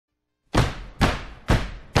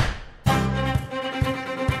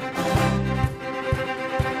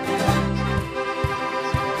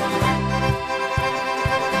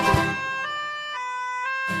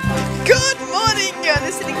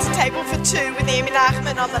2 with Amy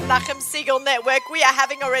Nachman on the Nachum Siegel Network. We are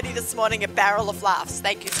having already this morning a barrel of laughs.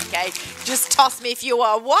 Thank you, CK. Just toss me, if you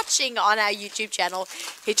are watching on our YouTube channel,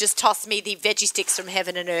 he just tossed me the veggie sticks from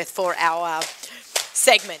heaven and earth for our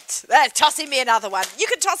segment. Tossing me another one. You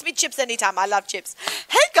can toss me chips anytime. I love chips.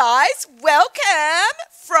 Hey guys, welcome.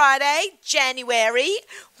 Friday, January.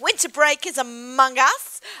 Winter break is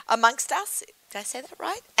amongst us. Did I say that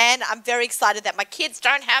right? And I'm very excited that my kids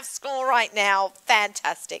don't have school right now.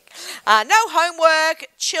 Fantastic. No homework.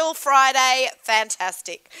 Chill Friday.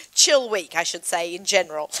 Fantastic. Chill week, I should say, in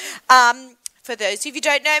general. For those of you who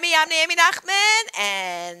don't know me, I'm Naomi Nachman,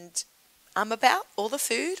 and I'm about all the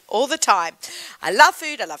food, all the time. I love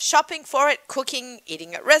food. I love shopping for it, cooking,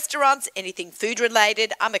 eating at restaurants, anything food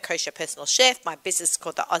related. I'm a kosher personal chef. My business is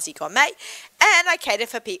called the Aussie Gourmet, and I cater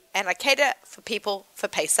for people for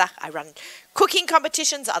Pesach. I run cooking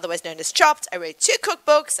competitions, otherwise known as Chopped. I read 2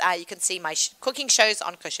 cookbooks. You can see my cooking shows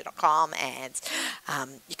on kosher.com, and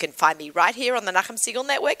you can find me right here on the Nachum Siegel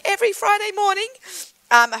Network every Friday morning.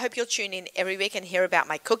 I hope you'll tune in every week and hear about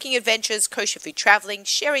my cooking adventures, kosher food traveling,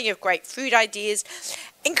 sharing of great food ideas,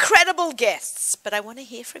 incredible guests. But I want to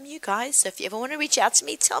hear from you guys. So if you ever want to reach out to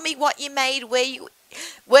me, tell me what you made, where you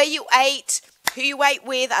ate, who you ate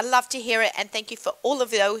with. I love to hear it. And thank you for all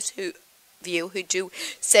of those who do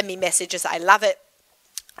send me messages. I love it.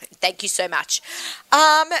 Thank you so much.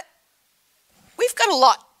 We've got a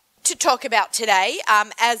lot to talk about today,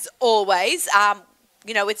 as always.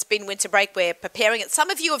 It's been winter break. We're preparing it. Some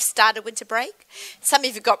of you have started winter break. Some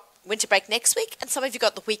of you got winter break next week, and some of you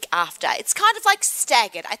got the week after. It's kind of like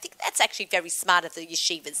staggered. I think that's actually very smart of the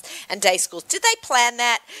yeshivas and day schools. Did they plan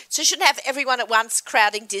that? So you shouldn't have everyone at once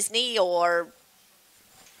crowding Disney or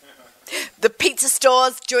the pizza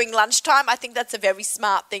stores during lunchtime. I think that's a very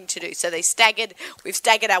smart thing to do. So we've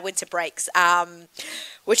staggered our winter breaks,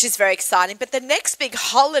 which is very exciting. But the next big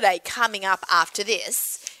holiday coming up after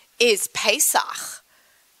this is Pesach.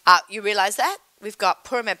 You realize that? We've got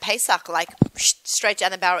Purim and Pesach straight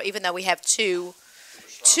down the barrel, even though we have two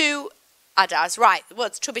Adars. Right. Well,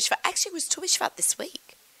 it's Tu B'Shvat. Actually, it was Tu B'Shvat this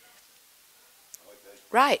week.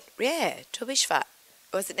 Right. Yeah, Tu B'Shvat.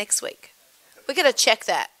 Or was it next week? We're going to check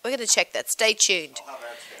that. Stay tuned.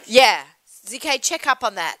 Yeah. ZK, check up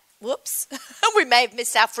on that. Whoops. We may have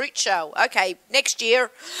missed our fruit show. Okay, next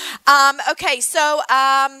year. So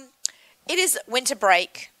it is winter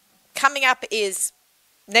break. Coming up is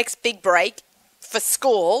next big break for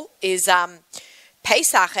school is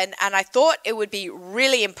Pesach, and I thought it would be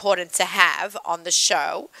really important to have on the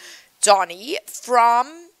show Donnie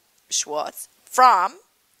from Schwartz.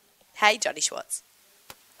 Hey, Donnie Schwartz.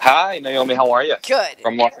 Hi, Naomi. How are you? Good.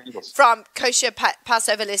 From Los Angeles. From Kosher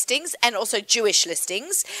Passover Listings and also Jewish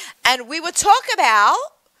listings. And we will talk about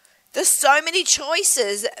the so many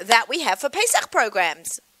choices that we have for Pesach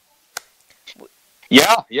programs.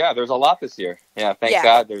 Yeah, there's a lot this year. Yeah, thank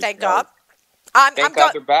God. Thank God. Thank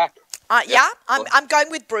God they're back. I'm going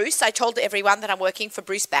with Bruce. I told everyone that I'm working for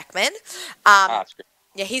Bruce Backman. That's great.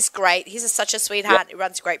 Yeah, he's great. He's such a sweetheart. He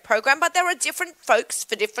runs a great program. But there are different folks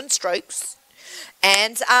for different strokes.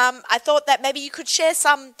 And I thought that maybe you could share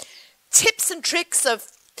some tips and tricks of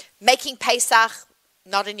making Pesach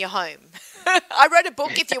not in your home. I wrote a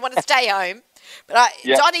book if you want to stay home. But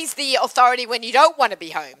Donnie's the authority when you don't want to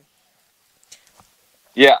be home.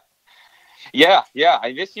 Yeah.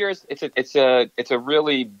 This year it's a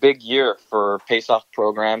really big year for Pesach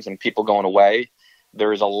programs and people going away.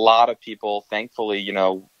 There's a lot of people, thankfully,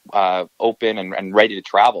 open and ready to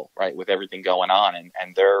travel, right, with everything going on,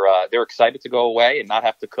 and they're excited to go away and not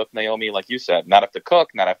have to cook, Naomi, like you said, not have to cook,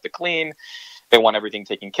 not have to clean. They want everything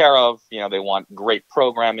taken care of. They want great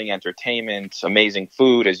programming, entertainment, amazing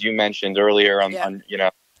food, as you mentioned earlier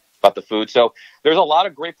about the food. So there's a lot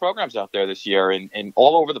of great programs out there this year and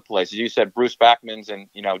all over the place. As you said, Bruce Backman's and,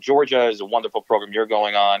 Georgia is a wonderful program you're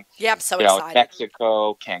going on. Yeah, I'm so excited.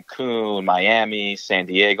 Mexico, Cancun, Miami, San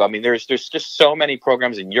Diego. I mean, there's just so many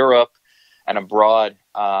programs in Europe and abroad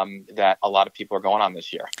that a lot of people are going on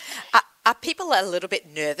this year. Are people a little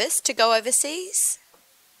bit nervous to go overseas?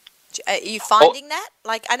 Are you finding that?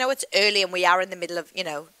 I know it's early and we are in the middle of,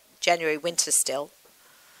 January, winter still.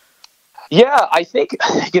 Yeah, I think,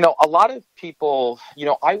 a lot of people,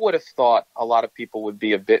 I would have thought a lot of people would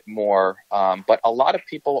be a bit more, but a lot of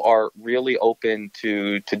people are really open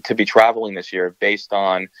to be traveling this year based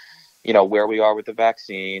on, where we are with the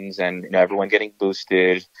vaccines and, everyone getting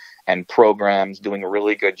boosted and programs doing a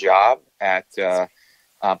really good job at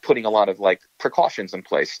putting a lot of precautions in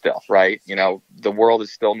place still, right? The world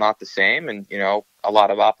is still not the same and, a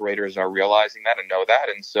lot of operators are realizing that and know that.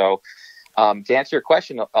 And so, to answer your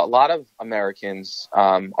question, a lot of Americans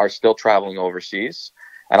are still traveling overseas.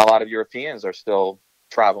 and a lot of Europeans are still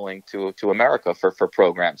traveling to America for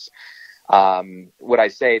programs. Would I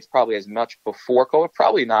say it's probably as much before COVID?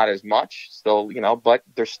 Probably not as much still, but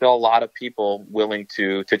there's still a lot of people willing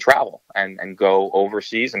to travel and go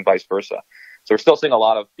overseas and vice versa. So we're still seeing a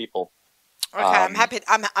lot of people. Okay, I'm happy.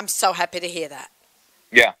 I'm so happy to hear that.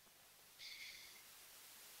 Yeah.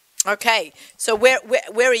 Okay, so where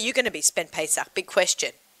are you going to be spend Pesach? Big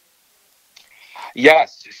question.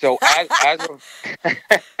 Yes. So as of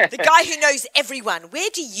the guy who knows everyone, where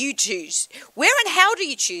do you choose? Where and how do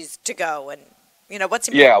you choose to go? And what's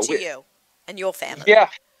important to you and your family? Yeah.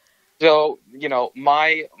 So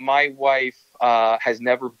my wife has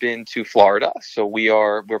never been to Florida, so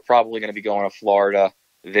we're probably going to be going to Florida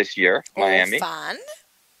this year, Miami. Fun.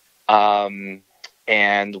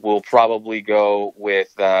 And we'll probably go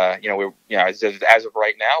with as of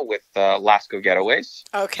right now with Lasco Getaways.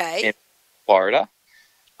 Okay. In Florida.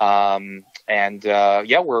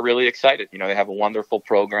 We're really excited. They have a wonderful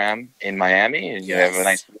program in Miami, and they have a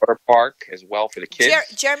nice water park as well for the kids.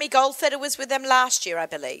 Jeremy Goldfeder was with them last year, I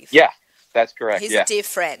believe. Yeah, that's correct. He's a dear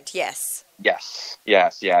friend. Yes. Yes.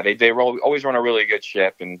 Yeah. They always run a really good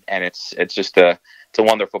ship, and it's just it's a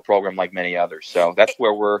wonderful program like many others. So that's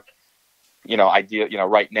where we're,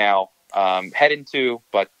 right now heading to,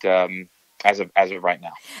 but. As of right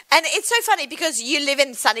now. And it's so funny because you live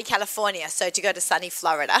in sunny California, so to go to sunny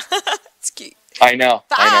Florida, it's cute. I know.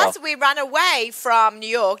 For us, we run away from New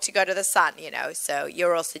York to go to the sun, so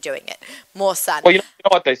you're also doing it. More sun. Well, you know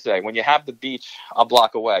what they say. When you have the beach a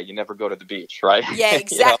block away, you never go to the beach, right? Yeah,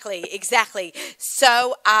 exactly, exactly.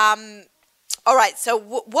 So, all right, so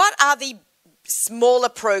what are the smaller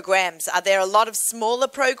programs? Are there a lot of smaller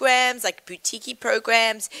programs, like boutique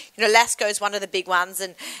programs? Lasco is one of the big ones,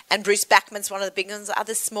 and Bruce Backman's one of the big ones. Are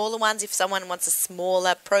there smaller ones if someone wants a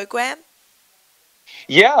smaller program?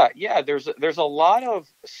 Yeah. There's a lot of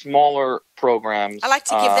smaller programs. I like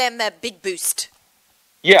to give them a big boost.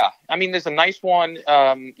 Yeah, I mean, there's a nice one.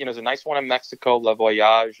 There's a nice one in Mexico. Le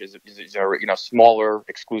Voyage is a smaller,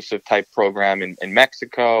 exclusive type program in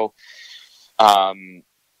Mexico.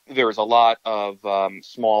 There's a lot of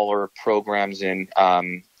smaller programs in,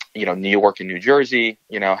 New York and New Jersey,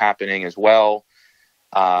 happening as well.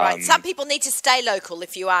 Right. Some people need to stay local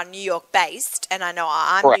if you are New York based, and I know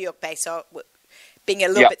I'm New York based, so being a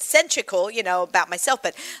little bit centrical, about myself.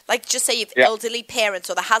 But just say if elderly parents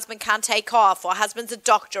or the husband can't take off, or husband's a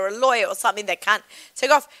doctor or a lawyer or something that can't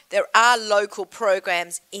take off, there are local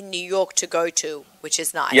programs in New York to go to, which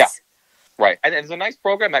is nice. Yeah. Right. And there's a nice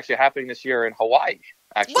program actually happening this year in Hawaii.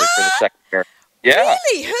 Actually, for the second year. Yeah.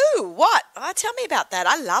 Really? Who? What? Tell me about that.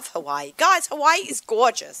 I love Hawaii. Guys, Hawaii is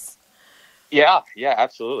gorgeous. Yeah,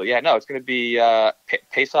 absolutely. Yeah, no, it's going to be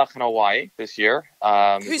Pesach in Hawaii this year.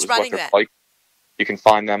 Who's running that? You can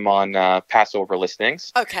find them on Passover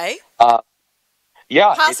Listings. Okay.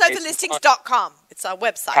 Yeah. PassoverListings.com. It's our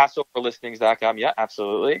website. PassoverListings.com. Yeah,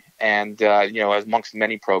 absolutely. And, as amongst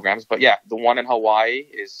many programs. But, yeah, the one in Hawaii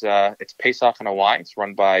is it's Pesach in Hawaii. It's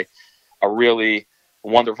run by a really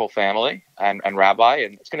wonderful family and rabbi,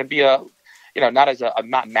 and it's going to be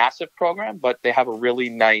not massive program, but they have a really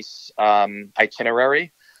nice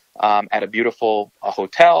itinerary at a beautiful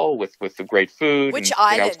hotel with the great food. Which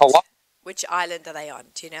island? Which island are they on?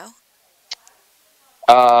 Do you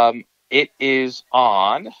know? It is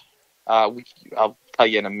on. I'll tell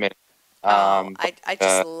you in a minute. I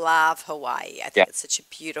just love Hawaii. I think it's such a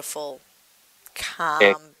beautiful,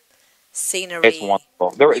 calm scenery. It's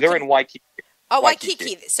wonderful. They're in Waikiki. Oh,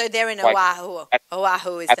 Waikiki. So they're in Oahu.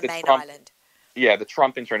 Oahu is the main island. Yeah, the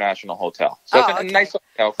Trump International Hotel. So it's a nice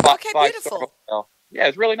hotel. Beautiful. Hotel. Yeah,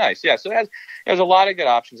 it's really nice. Yeah, so there's a lot of good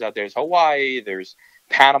options out there. There's Hawaii. There's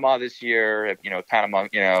Panama this year. Panama.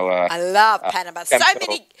 I love Panama. So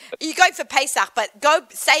many. You're going for Pesach, but go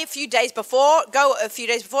say a few days before. Go a few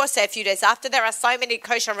days before. Say a few days after. There are so many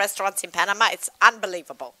kosher restaurants in Panama. It's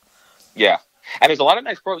unbelievable. Yeah. And there's a lot of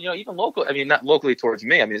nice programs, even local. I mean, not locally towards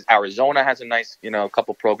me. I mean, Arizona has a nice,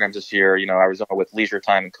 couple programs this year. Arizona with Leisure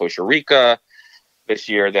Time in Costa Rica this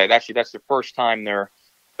year. That's the first time they're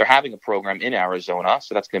having a program in Arizona,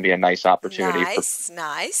 so that's going to be a nice opportunity.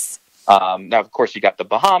 Nice. Now, of course, you got the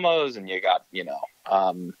Bahamas, and you got, you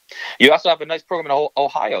also have a nice program in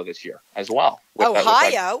Ohio this year as well.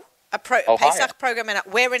 Ohio, Pesach program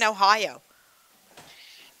where in Ohio?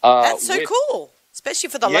 That's so cool, especially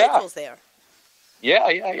for the locals there.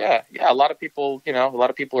 Yeah. A lot of people,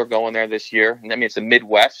 are going there this year. I mean, it's the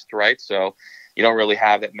Midwest, right? So you don't really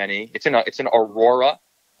have that many. It's in Aurora,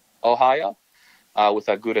 Ohio, with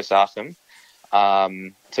Agudas Achim.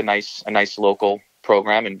 It's a nice local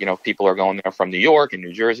program, and people are going there from New York and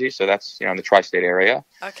New Jersey, so that's in the tri-state area.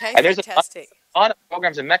 Okay, and fantastic. ton of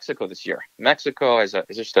programs in Mexico this year. Mexico is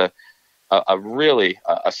just a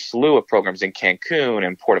slew of programs in Cancun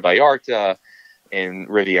and Puerto Vallarta, in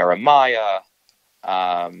Riviera Maya,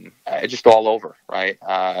 just all over, right?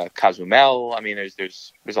 Cozumel. I mean,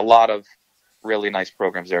 there's a lot of really nice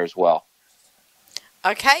programs there as well.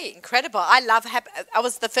 Okay, incredible. I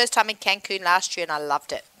was the first time in Cancun last year, and I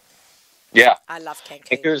loved it. Yeah, I love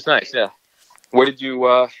Cancun. Cancun's nice. Yeah. Where did you?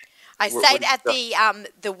 I stayed at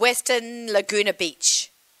the Western Laguna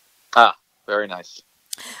Beach. Ah, very nice.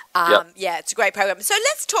 Yeah, it's a great program. So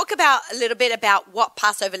let's talk a little bit about what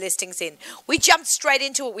Passover Listings in. We jumped straight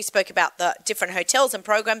into it. We spoke about the different hotels and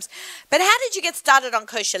programs, but how did you get started on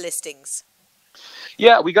Kosher Listings?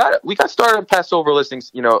 Yeah, we got started on Passover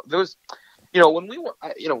Listings. There was, when we were,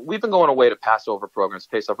 we've been going away to Passover programs,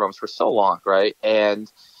 Pesach programs for so long, right?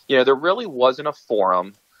 And there really wasn't a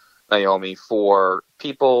forum, Naomi, for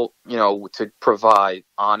people, to provide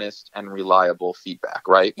honest and reliable feedback,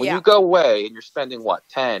 right? When you go away and you're spending what,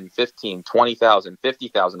 $10,000, $15,000, $20,000,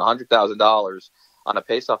 $50,000, $100,000 on a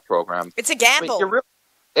Pesach program, it's a gamble.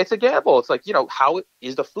 It's a gamble. It's like, how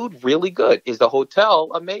is the food really good? Is the hotel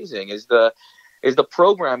amazing? Is the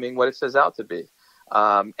programming what it says out to be?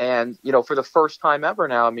 And for the first time ever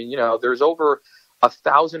now, there's over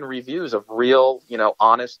 1,000 reviews of real,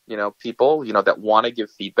 honest, people, that want to give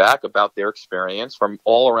feedback about their experience from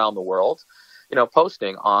all around the world,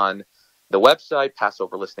 posting on the website,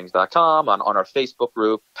 PassoverListings.com, on our Facebook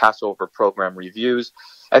group, Passover Program Reviews.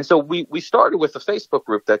 And so we started with a Facebook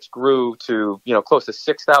group that's grew to, close to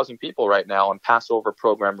 6,000 people right now on Passover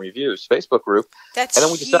Program Reviews Facebook group. That's and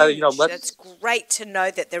then we decided, huge. That's great to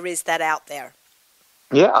know that there is that out there.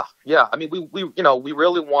 Yeah. We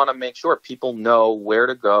really want to make sure people know where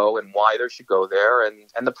to go and why they should go there.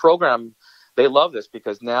 And the program, they love this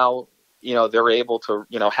because now, they're able to,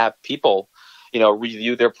 have people,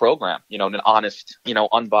 review their program, in an honest,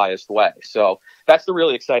 unbiased way. So that's the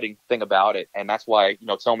really exciting thing about it. And that's why,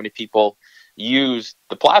 so many people use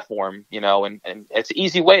the platform, and it's an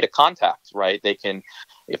easy way to contact, right? They can,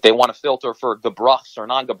 if they want to filter for gebrachs or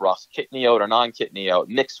non-gebrachs, kitniot or non-kitniot,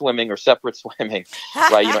 mixed swimming or separate swimming,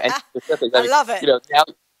 right? And specific. I love it. Now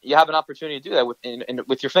you have an opportunity to do that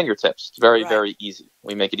with your fingertips. It's very, very easy.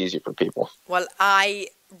 We make it easy for people. Well, I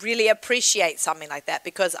really appreciate something like that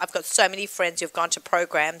because I've got so many friends who've gone to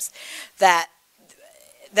programs that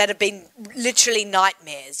have been literally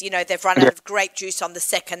nightmares. They've run out of grape juice on the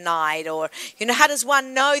second night, or, how does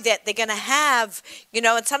one know that they're going to have,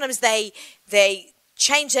 and sometimes they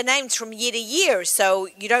change their names from year to year, so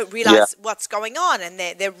you don't realize what's going on, and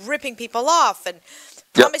they're ripping people off and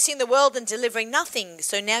promising the world and delivering nothing.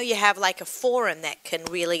 So now you have like a forum that can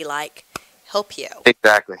really help you.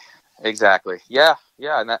 Exactly. Yeah.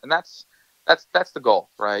 And that's the goal,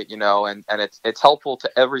 right? And it's helpful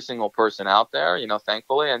to every single person out there,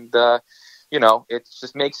 thankfully. And, it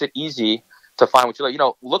just makes it easy to find what you like.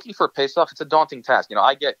 Looking for Pesach, it's a daunting task.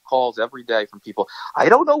 I get calls every day from people. I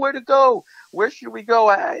don't know where to go. Where should we go?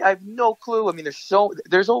 I have no clue.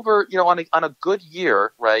 There's over, on a good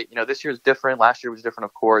year, right? This year's different. Last year was different,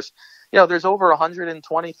 of course. There's over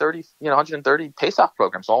 130 Pesach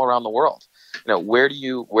programs all around the world. Where do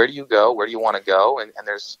you go? Where do you want to go? And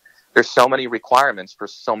there's so many requirements for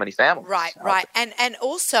so many families. Right. And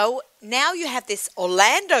also now you have this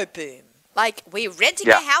Orlando boom. We're renting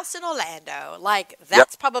a house in Orlando.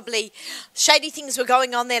 That's probably shady things were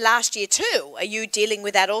going on there last year too. Are you dealing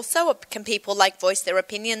with that also? Or can people voice their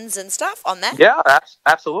opinions and stuff on that? Yeah,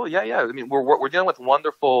 absolutely. Yeah. We're dealing with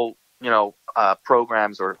wonderful,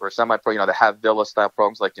 programs or semi-pro, that have villa style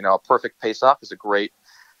programs. A Perfect Pesach is a great,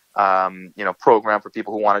 program for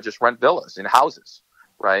people who want to just rent villas in houses.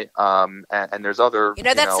 Right. And there's other,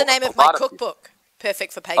 that's the name of my cookbook.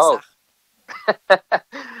 Perfect for Pesach. Oh.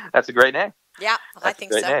 That's a great name. Yeah, I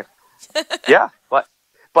think so. Name. Yeah, but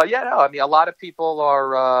a lot of people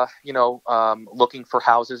are, looking for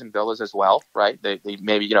houses and villas as well, right? They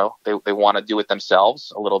maybe, they want to do it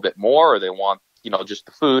themselves a little bit more, or they want, just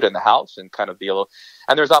the food and the house and kind of be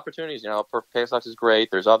and there's opportunities, Perfect Pesach is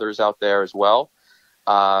great. There's others out there as well.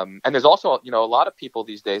 And there's also, a lot of people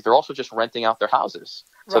these days, they're also just renting out their houses.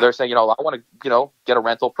 So they're saying, I want to, get a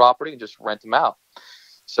rental property and just rent them out.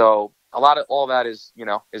 So all that is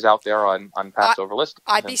out there on Passover Listings.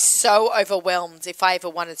 I'd be so overwhelmed if I ever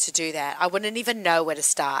wanted to do that. I wouldn't even know where to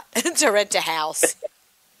start to rent a house.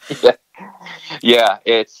 Yeah.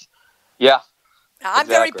 I'm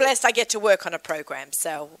very blessed I get to work on a program,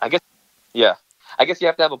 so. I guess you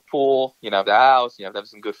have to have a pool, the house, you have to have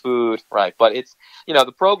some good food, right? But it's,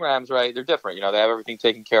 the programs, right, they're different. They have everything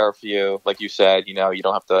taken care of for you. Like you said, you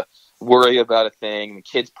don't have to worry about a thing. The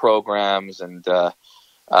kids programs and,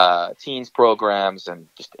 teens programs, and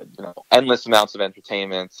just endless amounts of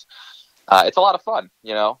entertainment. It's a lot of fun,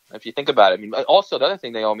 if you think about it. I mean, also the other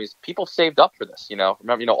thing, Naomi, is people saved up for this,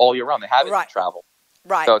 remember, all year round. They haven't traveled.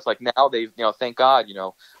 Right. So it's like now they've, thank God,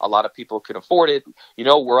 a lot of people can afford it.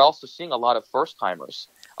 We're also seeing a lot of first timers,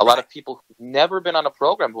 a lot of people who've never been on a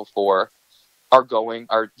program before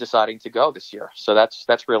are deciding to go this year. So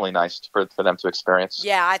that's really nice for them to experience.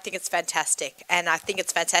 Yeah, I think it's fantastic. And I think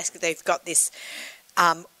it's fantastic they've got this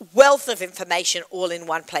wealth of information all in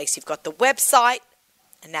one place. You've got the website,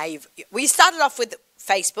 and now we started off with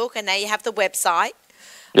Facebook, and now you have the website.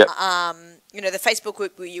 Yep. The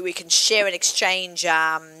Facebook, we can share and exchange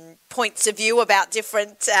points of view about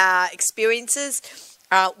different experiences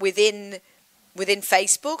within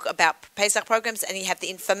Facebook about Pesach programs, and you have the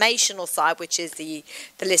informational side, which is the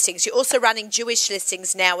listings. You're also running Jewish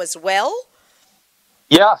listings now as well.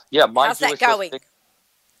 Yeah. How's that going?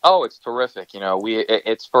 Oh, it's terrific.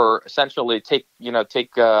 It's for essentially take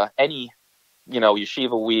any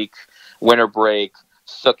yeshiva week, winter break,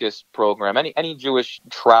 Sukkot program, any Jewish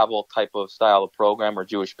travel type of style of program or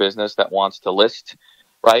Jewish business that wants to list,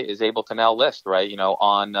 right, is able to now list, right,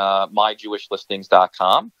 on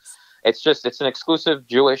myjewishlistings.com. It's an exclusive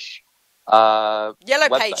Jewish Yellow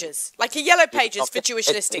website. Pages, like a Yellow Pages for Jewish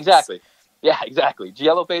listings. Exactly. Yeah, exactly.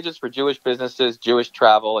 Yellow Pages for Jewish businesses, Jewish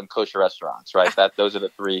travel, and kosher restaurants, right? Those are the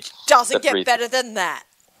three. Doesn't get better than that.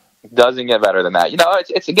 Doesn't get better than that.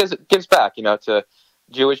 It gives back, to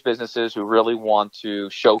Jewish businesses who really want to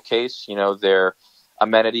showcase, their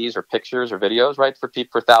amenities or pictures or videos, right,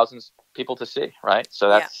 for thousands of people to see, right? So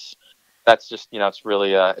that's just, it's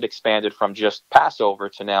really it expanded from just Passover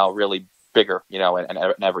to now really bigger,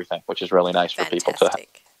 and everything, which is really nice for people to have.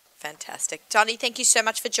 Fantastic. Donnie, thank you so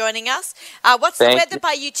much for joining us. What's the weather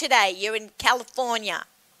by you today? You're in California.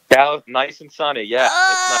 Nice and sunny, yeah.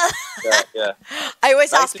 It's nice. I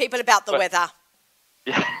always ask people about the weather.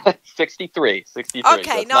 Yeah, 63.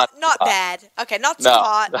 Okay, so not bad. Okay, not too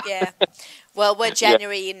hot. Yeah. Well, we're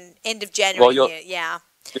January and end of January here. Yeah.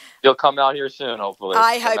 You'll come out here soon, hopefully.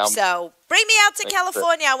 I hope so. Bring me out to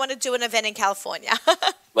California. I want to do an event in California.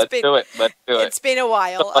 Let's do it. It's been a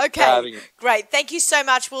while. Okay, great. Thank you so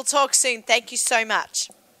much. We'll talk soon. Thank you so much.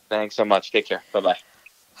 Thanks so much. Take care. Bye-bye.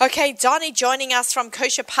 Okay, Donnie joining us from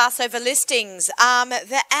Kosher Passover Listings.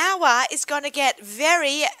 The hour is going to get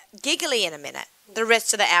very giggly in a minute. The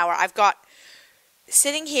rest of the hour. I've got,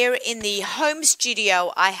 sitting here in the home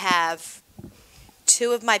studio, I have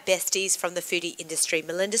two of my besties from the foodie industry.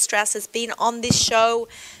 Melinda Strauss has been on this show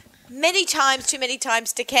many times, too many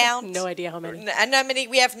times to count. No idea how many.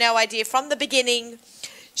 We have no idea. From the beginning,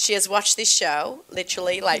 she has watched this show,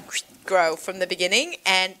 literally, grow from the beginning.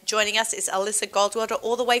 And joining us is Alyssa Goldwater,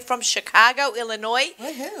 all the way from Chicago, Illinois.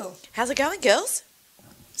 Woohoo. How's it going, girls?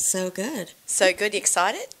 So good. So good. You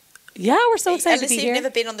excited? Yeah, we're so excited to be here. You've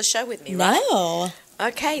never been on the show with me, right? No.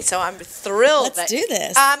 Okay, so I'm thrilled. Let's do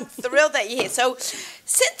this. I'm thrilled that you're here. So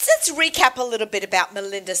let's recap a little bit about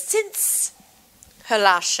Melinda since her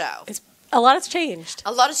last show. A lot has changed.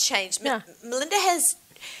 A lot has changed. Yeah. Melinda has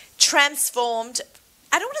transformed,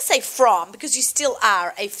 I don't want to say from, because you still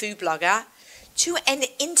are a food blogger, to an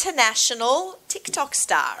international TikTok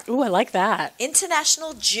star. Ooh, I like that.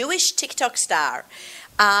 International Jewish TikTok star.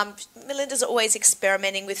 Melinda's always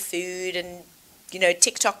experimenting with food, and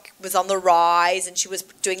TikTok was on the rise, and she was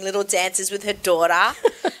doing little dances with her daughter.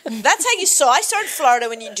 That's how you saw. I saw in Florida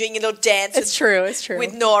when you're doing a little dance. It's true.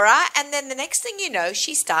 With Nora, and then the next thing you know,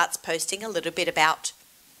 she starts posting a little bit about.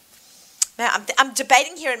 Now I'm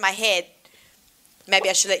debating here in my head. Maybe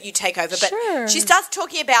I should let you take over, but sure. She starts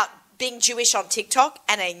talking about being Jewish on TikTok,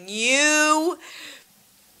 and a new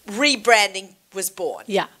rebranding was born.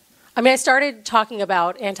 Yeah. I mean, I started talking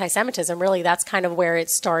about anti-Semitism. Really, that's kind of where it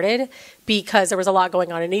started, because there was a lot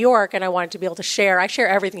going on in New York, and I wanted to be able to share. I share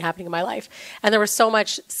everything happening in my life. And there was so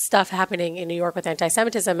much stuff happening in New York with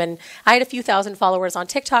anti-Semitism. And I had a few thousand followers on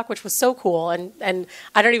TikTok, which was so cool. And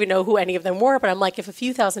I don't even know who any of them were, but I'm like, if a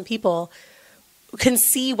few thousand people can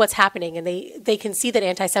see what's happening and they can see that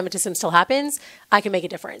anti-Semitism still happens, I can make a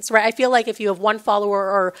difference, right? I feel like if you have one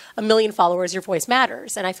follower or a million followers, your voice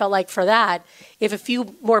matters. And I felt like for that, if a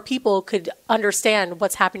few more people could understand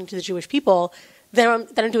what's happening to the Jewish people, then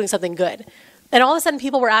I'm doing something good. And all of a sudden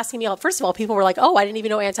people were asking me, first of all, people were like, oh, I didn't even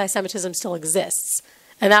know anti-Semitism still exists.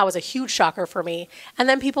 And that was a huge shocker for me. And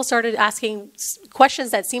then people started asking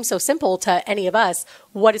questions that seem so simple to any of us.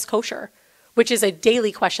 What is kosher? Which is a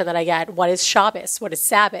daily question that I get. What is Shabbos? What is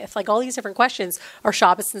Sabbath? Like all these different questions. Are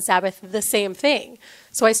Shabbos and Sabbath the same thing?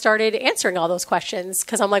 So I started answering all those questions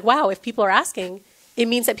because I'm like, wow, if people are asking, it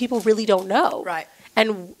means that people really don't know. Right.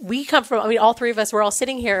 And we come from, I mean, all three of us, we're all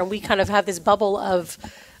sitting here and we kind of have this bubble of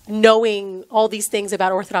knowing all these things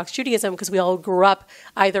about Orthodox Judaism because we all grew up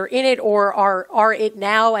either in it or are it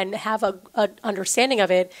now and have a understanding of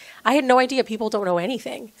it. I had no idea people don't know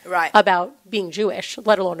anything about being Jewish,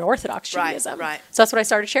 let alone Orthodox Judaism. Right. So that's what I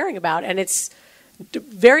started sharing about, and it's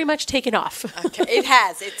very much taken off. Okay, it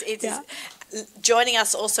has. Joining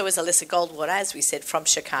us also is Alyssa Goldwater, as we said, from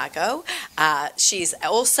Chicago. She's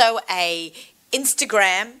also a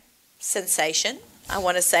Instagram sensation, I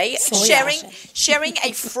want to say, sharing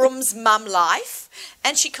a Frum's mum life,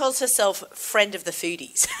 and she calls herself friend of the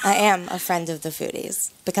foodies. I am a friend of the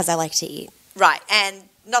foodies because I like to eat. Right, and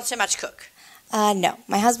not so much cook. No,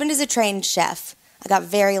 my husband is a trained chef. I got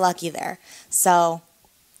very lucky there, so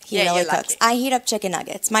he really cooks. Lucky. I heat up chicken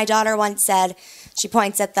nuggets. My daughter once said, she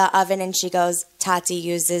points at the oven and she goes, Tati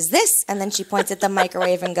uses this, and then she points at the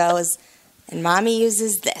microwave and goes, and Mommy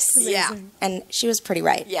uses this. Yeah. And she was pretty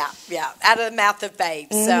right. Yeah, out of the mouth of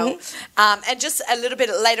babes. So, and just a little bit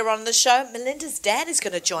later on in the show, Melinda's dad is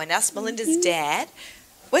going to join us. Melinda's dad.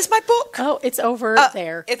 Where's my book? Oh, it's over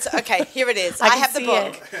there. It's okay. Here it is. I have the see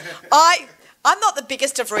book. it. I'm not the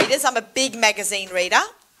biggest of readers. I'm a big magazine reader.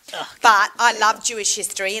 But I love Jewish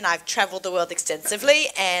history, and I've travelled the world extensively,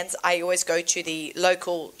 and I always go to the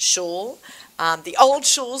local shul, the old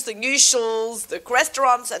shuls, the new shuls, the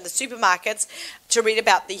restaurants and the supermarkets to read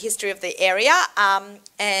about the history of the area.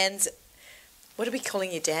 And what are we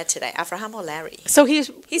calling your dad today, Avraham or Larry? So he's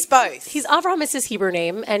both. He's Avraham is his Hebrew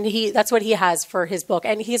name, and that's what he has for his book.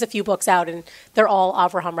 And he has a few books out, and they're all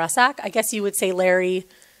Avraham Rasak. I guess you would say Larry.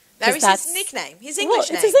 Larry's his nickname, his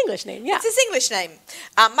English name. It's his English name, yeah. It's his English name.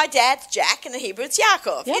 My dad's Jack, and the Hebrew it's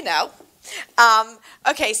Yaakov, you know.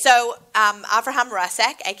 Okay, so Avraham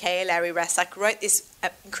Rasak, a.k.a. Larry Rasak, wrote this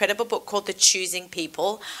incredible book called The Choosing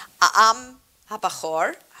People. Ham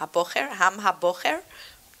Habocher.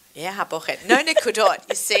 Yeah, Habocher. No nekudot,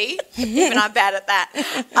 you see? Even I'm bad at that.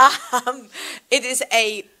 It is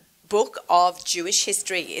a book of Jewish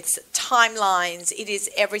history. It's timelines. It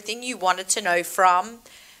is everything you wanted to know from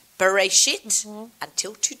Bereshit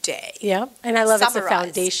until today. Yeah, and I love it's a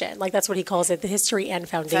foundation. Like that's what he calls it, the history and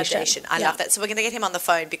foundation. I love that. So we're going to get him on the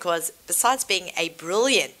phone because besides being a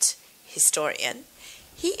brilliant historian,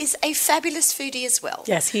 he is a fabulous foodie as well.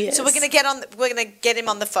 Yes, he is. So we're going to get him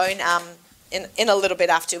on the phone in a little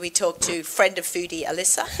bit after we talk to friend of foodie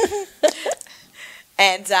Alyssa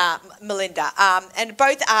and Melinda. And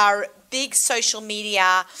both are big social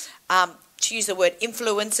media, to use the word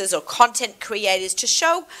influencers or content creators to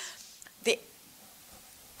show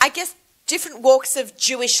different walks of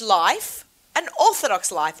Jewish life, an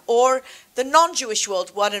Orthodox life, or the non-Jewish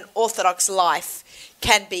world, what an Orthodox life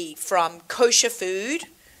can be, from kosher food.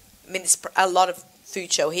 I mean, it's a lot of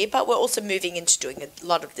food show here, but we're also moving into doing a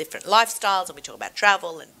lot of different lifestyles, and we talk about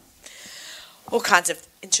travel and all kinds of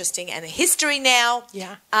interesting and history now.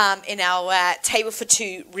 Yeah. In our Table for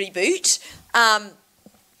Two reboot.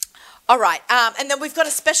 All right, and then we've got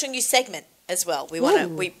a special new segment as well. We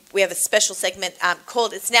have a special segment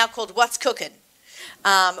it's now called What's Cooking,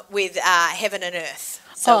 with Heaven and Earth.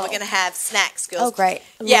 So we're going to have snacks, girls. Oh, great.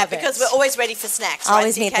 Yeah, because we're always ready for snacks,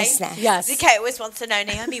 always right, need the snacks. Yes. ZK always wants to know,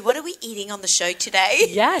 Naomi, what are we eating on the show today?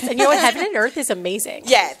 Yes, and you know what? Heaven and Earth is amazing.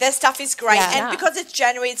 Yeah, their stuff is great. Yeah. And because it's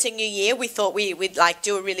January, it's a new year, we thought we'd like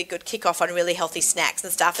do a really good kickoff on really healthy snacks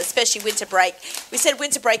and stuff, especially winter break. We said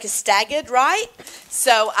winter break is staggered, right?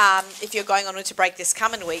 So if you're going on winter break this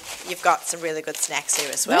coming week, you've got some really good snacks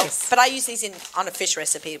here as well. Nice. But I use these on a fish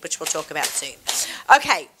recipe, which we'll talk about soon.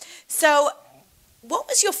 Okay, so what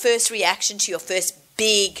was your first reaction to your first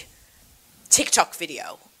big TikTok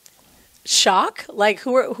video? Shock? Like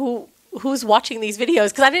who's watching these videos?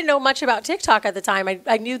 Because I didn't know much about TikTok at the time.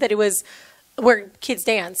 I knew that it was where kids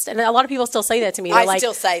danced, and a lot of people still say that to me. I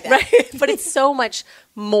still say that, right? But it's so much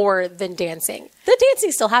more than dancing. The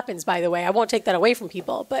dancing still happens, by the way. I won't take that away from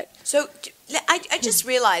people. But so I just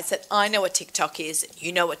realized that I know what TikTok is.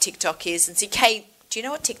 You know what TikTok is, and ZK. Do you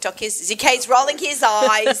know what TikTok is? ZK's rolling his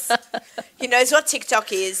eyes. He knows what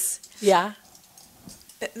TikTok is. yeah.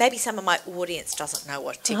 But maybe some of my audience doesn't know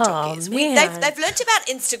what TikTok is. Man. They've learnt about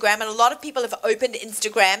Instagram, and a lot of people have opened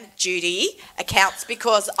Instagram, Judy, accounts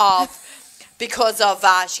because of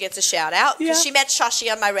she gets a shout out. Yeah. She met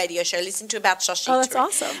Shashi on my radio show, listened to about Shashi. Oh, that's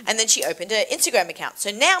awesome. And then she opened an Instagram account.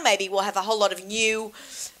 So now maybe we'll have a whole lot of new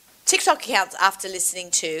TikTok accounts after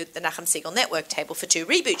listening to the Nachum Segal Network Table for Two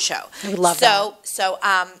reboot show. I would love that. So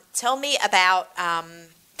tell me about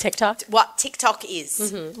TikTok? What TikTok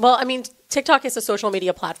is. Well, I mean, TikTok is a social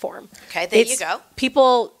media platform. Okay, there you go.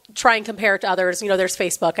 People try and compare it to others. You know, there's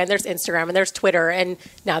Facebook and there's Instagram and there's Twitter and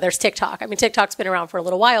now there's TikTok. I mean, TikTok's been around for a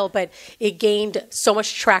little while, but it gained so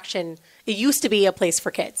much traction. It used to be a place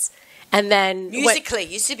for kids. And then Musical.ly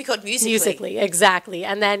used to be called Musical.ly. Musical.ly, exactly.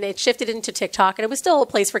 And then it shifted into TikTok, and it was still a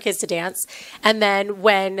place for kids to dance. And then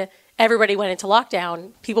when everybody went into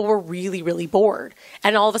lockdown, people were really, really bored.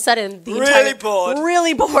 And all of a sudden, really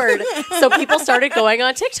bored. So people started going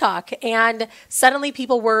on TikTok, and suddenly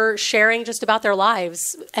people were sharing just about their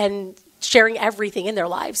lives and sharing everything in their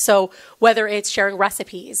lives. So whether it's sharing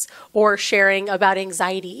recipes or sharing about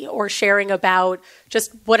anxiety or sharing about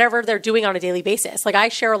just whatever they're doing on a daily basis. Like I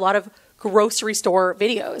share a lot of grocery store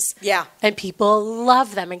videos. Yeah. And people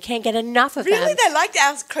love them and can't get enough of them. Really? They like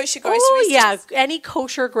our kosher grocery Oh, yeah. stores? Any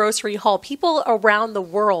kosher grocery haul. People around the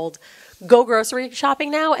world go grocery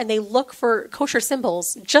shopping now and they look for kosher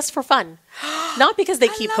symbols just for fun. Not because they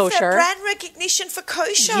keep I love kosher. that brand recognition for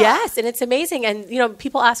kosher. Yes, and it's amazing. And, you know,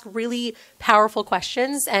 people ask really powerful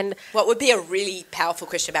questions. And, What would be a really powerful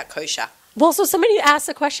question about kosher? well, so somebody asks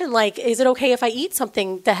a question like, is it okay if I eat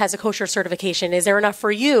something that has a kosher certification? Is there enough for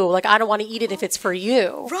you? Like, I don't want to eat it if it's for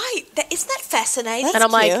you. Right. Isn't that fascinating? That's And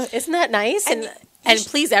I'm like, cute. isn't that nice? And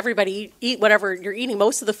please, everybody, eat whatever you're eating.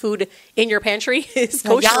 Most of the food in your pantry is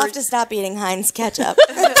No, kosher. y'all have to stop eating Heinz ketchup.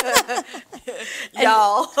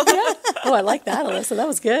 Y'all. Oh, I like that, Alyssa. That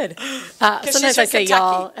was good. Sometimes she's I from say Kentucky.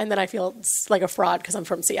 y'all, and then I feel like a fraud because I'm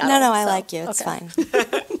from Seattle. No, I so, like you. It's okay.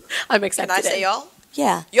 fine. I'm accepted. Can I say y'all?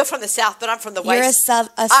 Yeah. You're from the south, but I'm from the You're west. a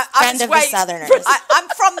I'm friend just of the wait. Southerners. I'm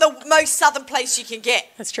from the most southern place you can get.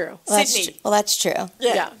 That's true. Well, that's Sydney. Well, that's true.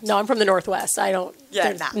 Yeah. No, I'm from the Northwest. I don't. Yeah,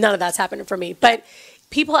 there's- nah. None of that's happening for me. But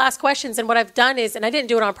people ask questions, and what I've done is, and I didn't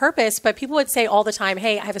do it on purpose, but people would say all the time,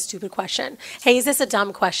 "Hey, I have a stupid question. Hey, is this a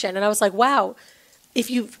dumb question?" And I was like, "Wow." If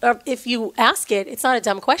you ask it, it's not a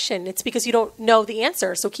dumb question. It's because you don't know the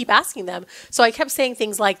answer. So keep asking them. So I kept saying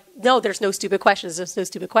things like, "No, there's no stupid questions. There's no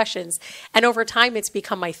stupid questions." And over time, it's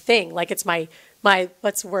become my thing. Like it's my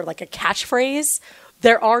what's the word, like a catchphrase.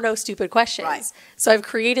 There are no stupid questions. Right. So I've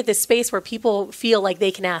created this space where people feel like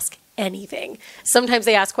they can ask anything. Sometimes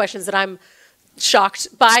they ask questions that I'm shocked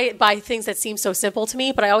by things that seem so simple to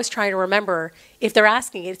me, but I always try to remember if they're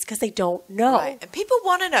asking it, it's because they don't know. Right. And people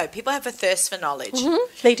want to know. People have a thirst for knowledge.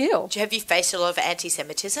 They do. Have you faced a lot of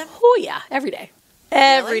anti-Semitism? Oh yeah, every day.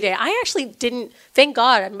 Every day. I actually didn't. Thank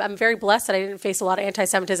God, I'm very blessed that I didn't face a lot of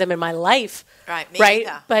anti-Semitism in my life. Right, me right.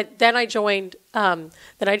 either. But then I joined.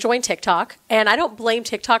 TikTok, and I don't blame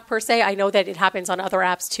TikTok per se. I know that it happens on other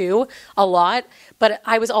apps too, a lot. But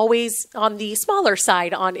I was always on the smaller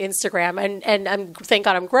side on Instagram, and thank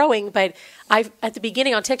God I'm growing. But at the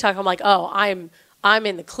beginning on TikTok, I'm like, oh, I'm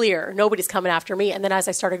in the clear. Nobody's coming after me. And then as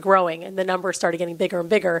I started growing and the numbers started getting bigger and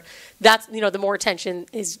bigger, that's, the more attention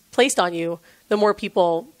is placed on you, the more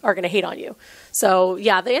people are going to hate on you. So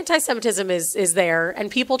yeah, the anti-Semitism is there, and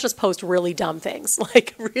people just post really dumb things.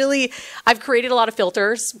 Like really, I've created a lot of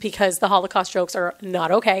filters because the Holocaust jokes are not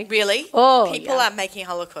okay. Really? Oh, People yeah. are making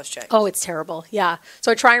Holocaust jokes. Oh, it's terrible. Yeah. So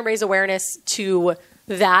I try and raise awareness to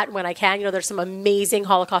that when I can. There's some amazing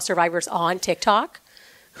Holocaust survivors on TikTok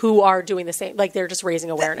who are doing the same. Like they're just raising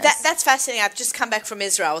awareness. That's fascinating. I've just come back from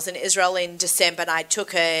Israel. I was in Israel in December, and I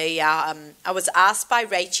took I was asked by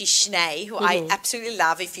Rachel Schnee, who I absolutely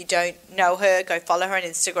love. If you don't know her, go follow her on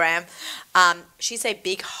Instagram. She's a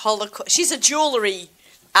big Holocaust. She's a jewelry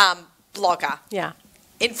blogger, Yeah.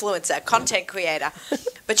 influencer, content creator,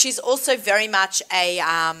 but she's also very much a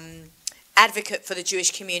advocate for the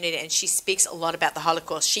Jewish community, and she speaks a lot about the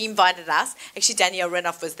Holocaust. She invited us, actually Danielle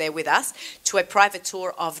Renoff was there with us, to a private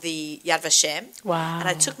tour of the Yad Vashem. Wow. And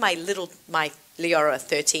I took my Leora,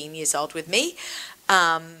 13 years old, with me,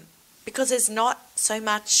 because there's not so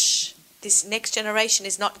much, this next generation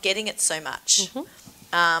is not getting it so much.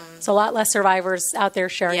 So a lot less survivors out there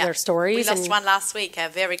sharing their stories. We lost and one last week. A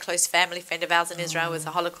very close family friend of ours in Israel was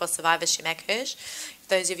a Holocaust survivor, Shemek Hirsch.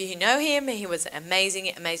 Those of you who know him, he was an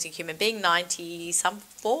amazing, amazing human being,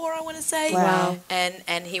 90-some-4, I want to say. Wow.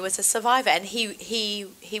 And he was a survivor. And he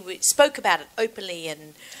spoke about it openly,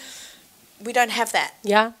 and we don't have that.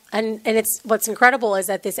 Yeah, and it's what's incredible is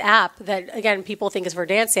that this app that again people think is for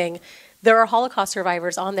dancing, there are Holocaust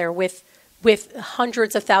survivors on there with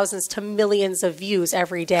hundreds of thousands to millions of views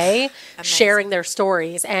every day, sharing their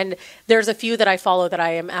stories. And there's a few that I follow that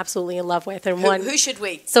I am absolutely in love with. And Who should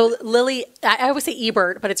we? So Lily, I always say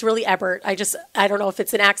Ebert, but it's really Ebert. I don't know if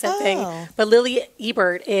it's an accent thing, but Lily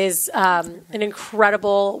Ebert is an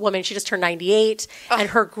incredible woman. She just turned 98, and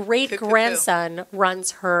her great grandson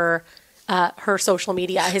runs her her social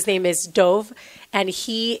media. His name is Dove, and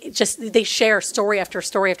they share story after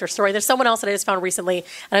story after story. There's someone else that I just found recently,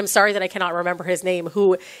 and I'm sorry that I cannot remember his name,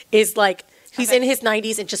 who is like, he's in his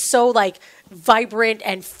 90s and just so like vibrant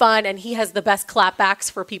and fun, and he has the best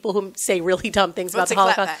clapbacks for people who say really dumb things about the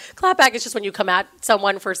Holocaust. Clapback is just when you come at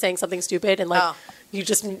someone for saying something stupid and like you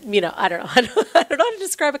just, I don't know. I don't know how to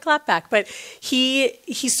describe a clapback, but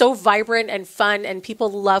he's so vibrant and fun, and people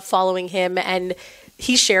love following him, and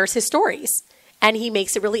he shares his stories, and he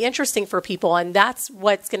makes it really interesting for people, and that's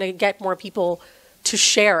what's going to get more people to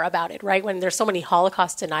share about it, right? When there's so many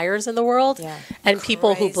Holocaust deniers in the world, and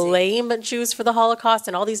people who blame Jews for the Holocaust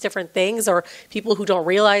and all these different things, or people who don't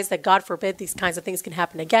realize that, God forbid, these kinds of things can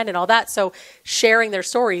happen again and all that. So sharing their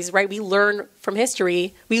stories, right? We learn from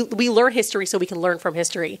history. We learn history so we can learn from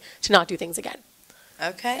history to not do things again.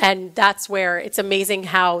 Okay. And that's where it's amazing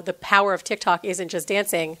how the power of TikTok isn't just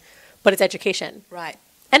dancing, but it's education. Right.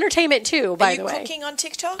 Entertainment too, by the way. Are you cooking on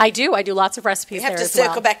TikTok? I do lots of recipes there. We have to as well.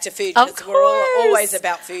 circle back to food, Of because course. we're always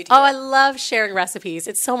about food here. Oh, I love sharing recipes.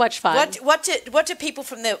 It's so much fun. What do people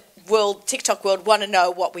from the TikTok world want to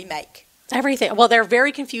know what we make? Everything. Well, they're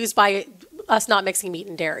very confused by us not mixing meat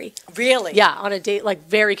and dairy. Really? Yeah, on a date, like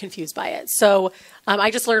very confused by it. So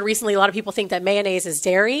I just learned recently a lot of people think that mayonnaise is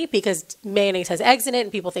dairy because mayonnaise has eggs in it,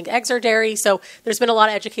 and people think eggs are dairy. So there's been a lot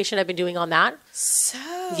of education I've been doing on that. So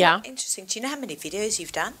interesting. Do you know how many videos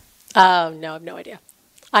you've done? No, I have no idea.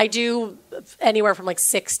 I do anywhere from like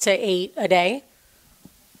 6 to 8 a day.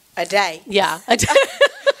 A day? Yeah. A day.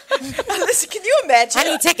 Listen, can you imagine? I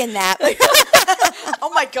need to take a nap.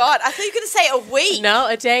 Oh my God. I thought you were going to say a week. No,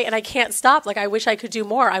 a day, and I can't stop. Like, I wish I could do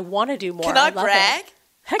more. I want to do more. Can I love brag? it.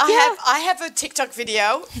 Heck yeah. I have a TikTok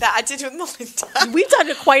video that I did with Melinda. We've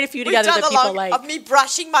done quite a few together that people like. Of me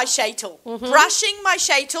brushing my shaitel. Brushing my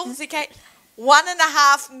shaitel. Okay.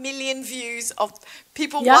 1.5 million views of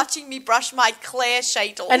people watching me brush my Claire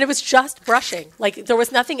shaitel. And it was just brushing. Like, there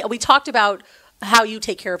was nothing. We talked about how you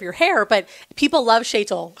take care of your hair, but people love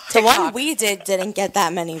shaitel. The one we didn't get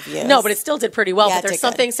that many views. No, but it still did pretty well. Yeah, but there's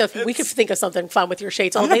something, so if we could think of something fun with your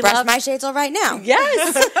shaitel. I'm going to brush my shaitel right now.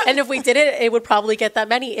 Yes. And if we did it, it would probably get that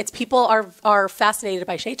many. It's people are fascinated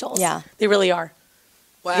by shaitels. Yeah. They really are.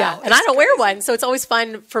 Wow. Yeah, and I don't wear one, so it's always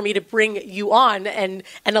fun for me to bring you on and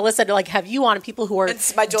Alyssa to like have you on, and people who are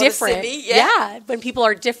my daughter different. Simi, yeah, when people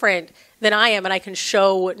are different than I am, and I can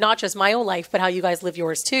show not just my own life, but how you guys live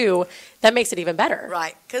yours too. That makes it even better,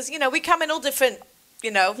 right? Because we come in all different,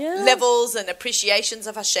 levels and appreciations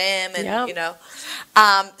of Hashem, and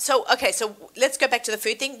So let's go back to the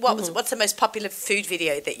food thing. What's the most popular food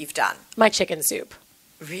video that you've done? My chicken soup.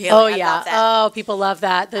 Really? Oh, I yeah. love that. Oh, people love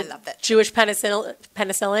that. I love that. Jewish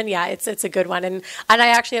penicillin. Yeah, it's a good one. And I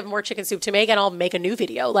actually have more chicken soup to make, and I'll make a new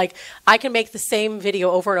video. Like, I can make the same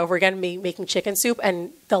video over and over again, me making chicken soup,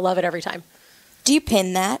 and they'll love it every time. Do you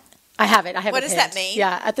pin that? I have it. What does that mean?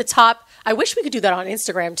 Yeah, at the top. I wish we could do that on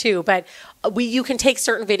Instagram too, but you can take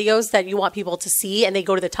certain videos that you want people to see, and they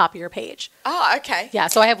go to the top of your page. Oh, okay. Yeah,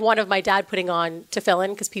 so I have one of my dad putting on tefillin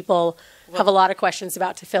because people have a lot of questions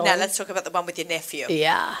about tefillin. Now let's talk about the one with your nephew.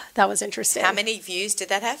 Yeah, that was interesting. How many views did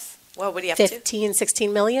that have? Well, what are you up 15,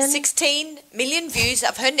 16 million. 16 million views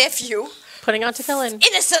of her nephew putting on tefillin.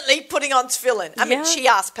 Innocently putting on tefillin. I mean, she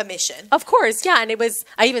asked permission. Of course, yeah, and it was.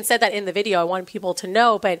 I even said that in the video. I wanted people to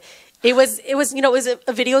know, but it was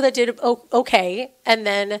a video that did okay, and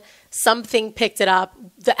then something picked it up.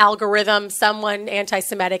 The algorithm, someone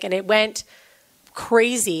anti-Semitic, and it went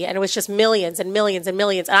crazy, and it was just millions and millions and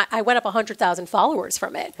millions. And I went up 100,000 followers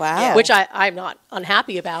from it. Wow. Which I'm not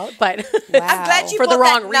unhappy about, but wow. I'm glad you for brought the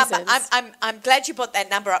wrong that number. reasons. I'm glad you brought that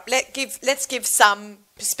number up. Let's give some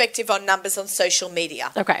perspective on numbers on social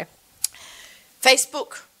media. Okay.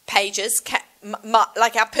 Facebook pages,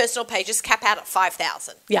 like our personal pages, cap out at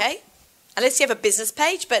 5,000. Yeah. Okay? Unless you have a business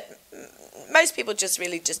page, but most people just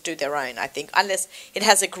do their own, I think, unless it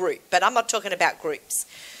has a group. But I'm not talking about groups.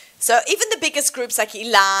 So even the biggest groups like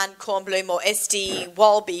Elan, Kornblum, or SD,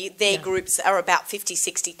 Walby, their groups are about 50,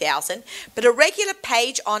 60,000. But a regular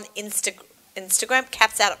page on Instagram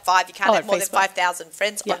caps out at 5. You can't have more than 5,000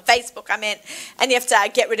 friends. On Facebook, I meant. And you have to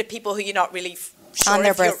get rid of people who you're not really sure on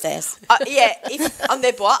their birthdays. On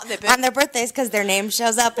their what? On their birthdays, because their name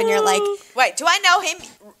shows up and you're like, wait, do I know him?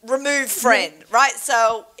 Remove friend, right?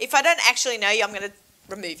 So if I don't actually know you, I'm going to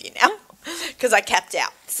remove you now because I capped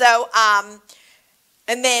out. So,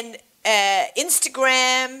 and then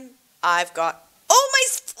Instagram, I've got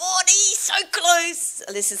almost 40, so close.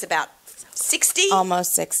 Alyssa's about 60.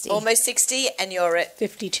 almost 60. Almost 60, and you're at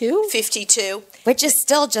 52? 52. Which is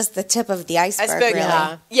still just the tip of the iceberg,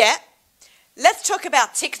 really. Yeah. Let's talk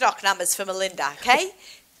about TikTok numbers for Melinda, okay?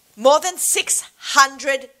 More than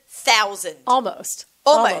 600,000 600,000. Almost.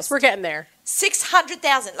 Almost. We're getting there.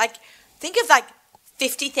 600,000. Like, think of like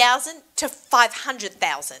 50,000 to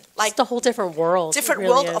 500,000. Like It's a whole different world. different It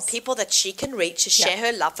really world is. of people that she can reach to share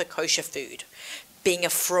her love for kosher food. Being a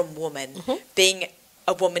frum woman, being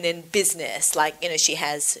a woman in business, like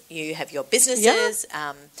you have your businesses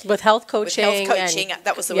With health with coaching. health coaching.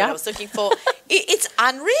 That was the word I was looking for. It's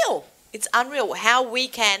unreal. It's unreal how we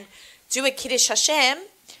can do a Kiddush Hashem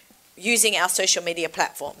using our social media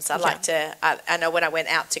platforms. I know when I went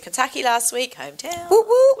out to Kentucky last week, hometown, Woo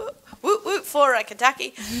woo. woot woot for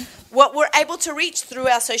Kentucky, what we're able to reach through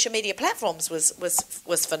our social media platforms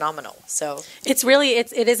was phenomenal. So It's really,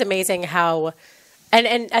 it is amazing how,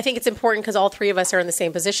 and I think it's important because all three of us are in the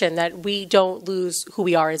same position that we don't lose who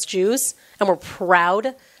we are as Jews, and we're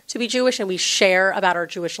proud to be Jewish, and we share about our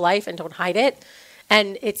Jewish life and don't hide it.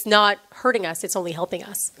 And it's not hurting us, it's only helping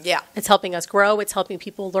us. yeah, It's helping us grow, it's helping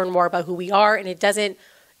people learn more about who we are, and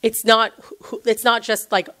it's not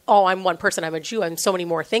just like, oh, I'm one person, I'm a Jew, I'm so many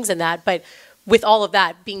more things than that, but with all of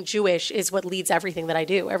that, being Jewish is what leads everything that I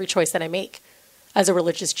do, every choice that I make as a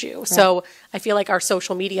religious Jew. Right. So I feel like our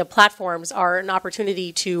social media platforms are an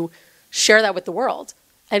opportunity to share that with the world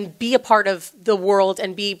and be a part of the world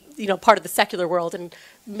and be, part of the secular world and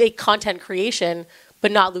make content creation,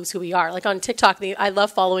 but not lose who we are. Like on TikTok, I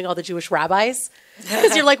love following all the Jewish rabbis.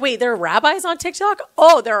 Because you're like, wait, there are rabbis on TikTok?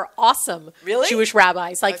 Oh, they're awesome. Really? Jewish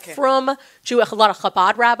rabbis. Like Okay. from a lot of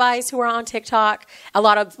Chabad rabbis who are on TikTok, a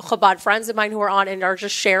lot of Chabad friends of mine who are on and are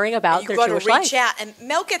just sharing about you their got to Jewish reach life. out. And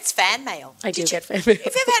Mel gets fan mail. I do get fan mail.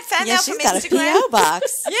 Have you ever had fan Yeah, mail she's from got a Instagram? P.O.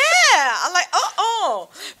 box. Yeah, I'm like,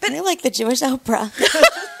 but You're like the Jewish Oprah.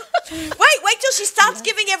 wait till she starts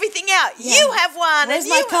giving everything out. Yeah. You have one. Where's and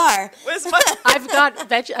my you car? Where's my I've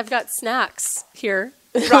got snacks here.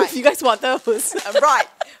 Right. If you guys want those. right?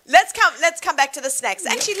 Let's come back to the snacks.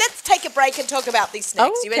 Actually, let's take a break and talk about these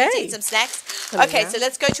snacks. You ready to Okay. eat some snacks? Oh, Okay, yeah. so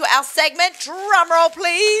let's go to our segment. Drum roll,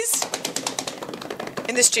 please.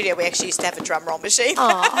 In the studio, we actually used to have a drum roll machine.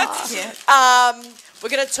 We're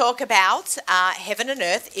going to talk about Heaven and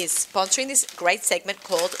Earth is sponsoring this great segment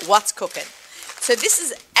called What's Cooking. So this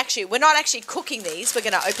is actually, we're not actually cooking these. We're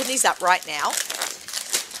going to open these up right now.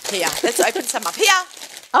 Here, let's open some up here.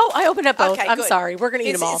 Oh, I opened up both. Okay, I'm good. sorry. We're going to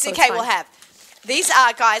eat them all. It's so okay, fine. we'll have. These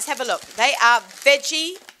are, guys, have a look. They are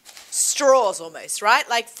veggie straws almost, right?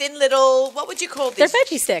 Like thin little, what would you call these? They're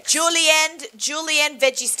veggie sticks. Julienne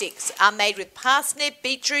veggie sticks are made with parsnip,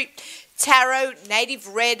 beetroot, taro, native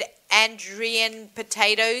red Andrian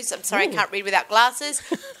potatoes. I'm sorry, I can't read without glasses.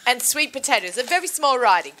 And sweet potatoes. A very small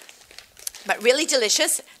variety, but really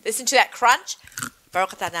delicious. Listen to that crunch.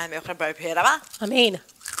 I mean,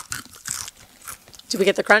 do we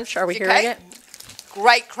get the crunch? Are we Okay. hearing it?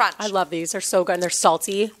 Great crunch. I love these. They're so good and they're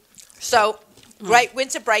salty. So, great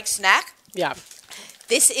winter break snack. Yeah.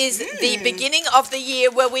 This is the beginning of the year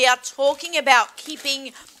where we are talking about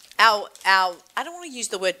keeping our I don't want to use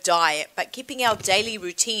the word diet, but keeping our daily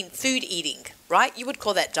routine food eating, right? You would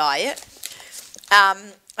call that diet.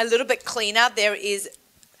 A little bit cleaner. There is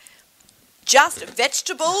just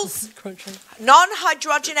vegetables, Crunching.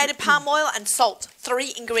 non-hydrogenated palm oil, and salt.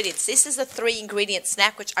 3 ingredients. This is a 3-ingredient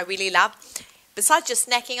snack, which I really love. Besides just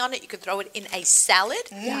snacking on it, you can throw it in a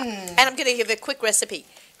salad. And I'm going to give a quick recipe.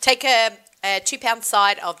 Take a 2-pound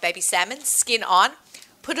side of baby salmon, skin on,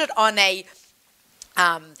 put it on like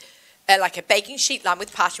a baking sheet lined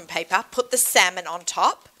with parchment paper. Put the salmon on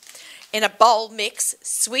top. In a bowl, mix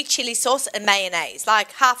sweet chili sauce and mayonnaise, like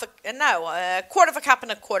a quarter of a cup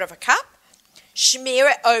and a quarter of a cup. Smear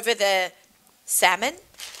it over the salmon.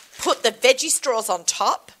 Put the veggie straws on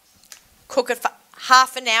top. Cook it for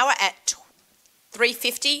half an hour at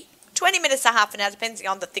 350, 20 minutes to half an hour, depending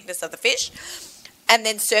on the thickness of the fish. And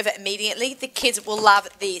then serve it immediately. The kids will love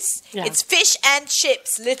this. Yeah. It's fish and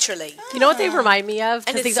chips, literally. You know what they remind me of?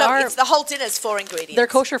 And Because it's the whole dinner's 4 ingredients. they're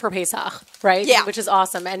kosher for Pesach, right? Yeah. Which is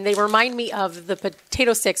awesome. And they remind me of the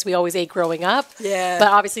potato sticks we always ate growing up. Yeah. But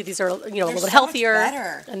obviously these are, a little bit so much healthier.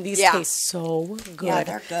 better. And these Yeah. taste so good. Yeah,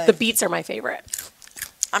 they're good. The beets are my favorite.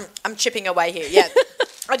 I'm chipping away here. Yeah,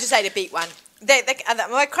 I just ate a beet one.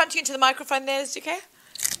 Am I crunching into the microphone there, okay?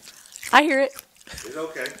 I hear it. It's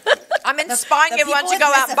okay. I'm inspiring the everyone people to go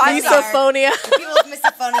with out and buy misophonia some. Misophonia. The people with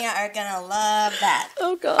misophonia are gonna love that.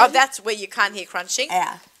 Oh, God. Oh, that's where you can't hear crunching?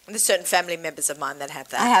 Yeah, And there's certain family members of mine that have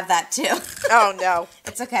I that. have that too. Oh, no.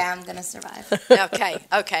 It's okay. I'm gonna survive.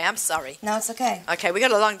 Okay, I'm sorry. No, it's okay. Okay, we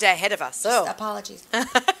got a long day ahead of us. Just So, apologies.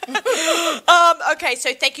 okay,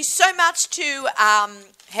 so thank you so much to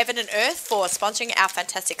Heaven and Earth for sponsoring our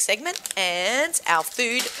fantastic segment and our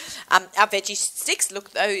food, our veggie sticks.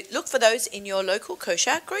 Look for those in your local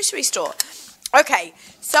kosher grocery store. Okay,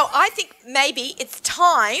 so I think maybe it's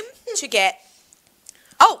time to get.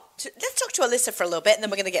 Let's talk to Alyssa for a little bit, and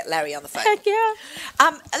then we're going to get Larry on the phone. Heck yeah.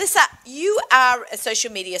 Alyssa, you are a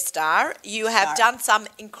social media star. You have done some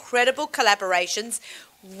incredible collaborations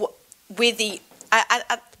with the.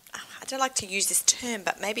 I don't like to use this term,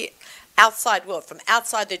 but maybe outside world, from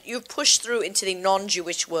outside that you've pushed through into the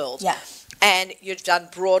non-Jewish world. Yeah. And you've done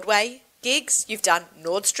Broadway gigs, you've done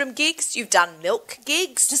Nordstrom gigs, you've done Milk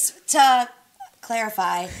gigs. Just to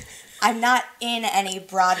clarify, I'm not in any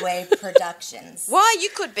Broadway productions. Why, you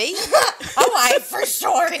could be. Oh, I for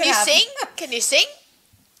sure Can you sing? Can you sing?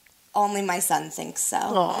 Only my son thinks so.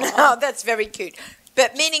 Oh, that's very cute.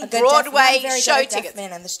 But meaning A good Broadway deaf, very show good at tickets. Deaf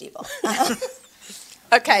Man in the Stiebel.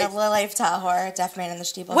 Okay. The Lilith Tahor, Deaf Man in the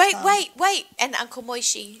Stiebel. Wait, song. wait. And Uncle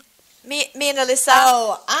Moishi. Me and Alyssa.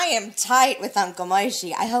 Oh, I am tight with Uncle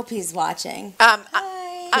Moishi. I hope he's watching.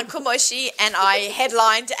 Hi. Uncle Moishi and I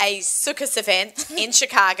headlined a Sukkot event in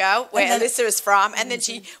Chicago where And then- Alyssa is from. And then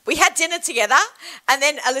we had dinner together. And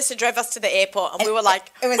then Alyssa drove us to the airport. And we were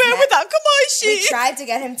like, it was we're nice. with Uncle Moishi. We tried to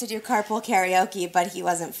get him to do carpool karaoke, but he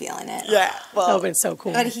wasn't feeling it. Yeah. That Well, would have been so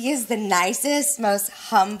cool. But he is the nicest, most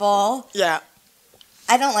humble. yeah.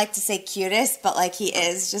 I don't like to say cutest, but like he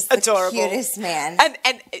is just the Adorable. cutest man.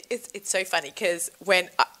 And it's so funny because when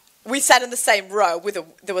we sat in the same row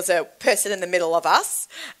there was a person in the middle of us,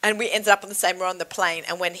 and we ended up on the same row on the plane.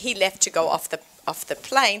 And when he left to go off the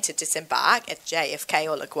plane to disembark at JFK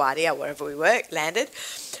or LaGuardia, wherever we were, landed,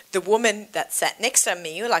 the woman that sat next to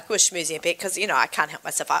me, like we were schmoozing a bit because I can't help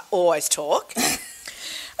myself. I always talk.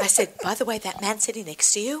 I said, by the way, that man sitting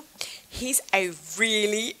next to you, he's a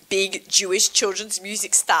really big Jewish children's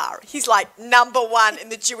music star. He's like #1 in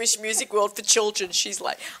the Jewish music world for children.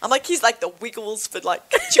 I'm like, he's like the Wiggles for like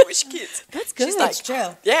Jewish kids. That's good. She's like, It's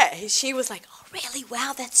true. Yeah, she was like, oh, really?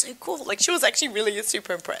 Wow, that's so cool. Like, she was actually really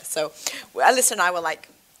super impressed. So Alyssa and I were like,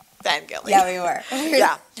 fangirling. Yeah, we were.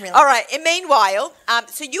 Yeah. Really. All right. And meanwhile,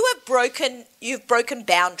 so you've broken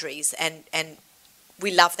boundaries, and we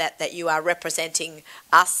love that you are representing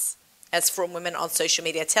us as From Women on social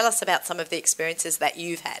media. Tell us about some of the experiences that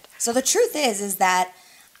you've had. So the truth is that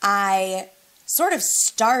I sort of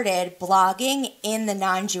started blogging in the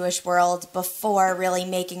non-Jewish world before really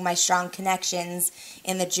making my strong connections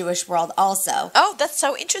in the Jewish world also. Oh, that's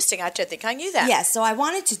so interesting. I don't think I knew that. Yeah, so I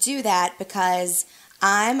wanted to do that because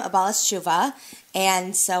I'm a Balas Tshuva,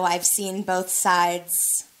 and so I've seen both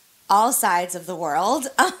sides, all sides of the world,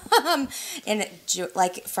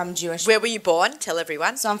 from Jewish. Where were you born? Tell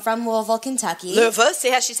everyone. So I'm from Louisville, Kentucky. Louisville. See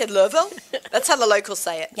how she said Louisville? That's how the locals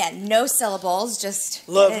say it. Yeah, no syllables, just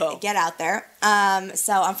Louisville. get out there.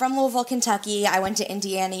 So I'm from Louisville, Kentucky. I went to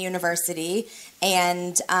Indiana University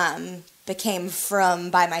and became from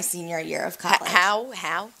by my senior year of college.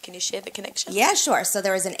 How? Can you share the connection? Yeah, sure. So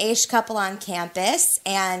there was an Aish couple on campus,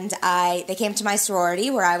 and they came to my sorority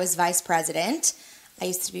where I was vice president. I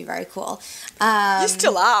used to be very cool. You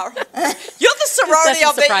still are. You're the sorority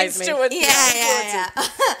of the surprise me. Institute. Yeah.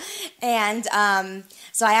 And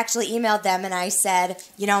so I actually emailed them and I said,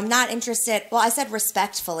 I'm not interested. Well, I said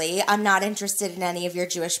respectfully, I'm not interested in any of your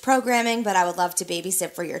Jewish programming, but I would love to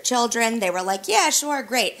babysit for your children. They were like, yeah, sure,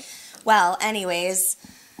 great. Well, anyways,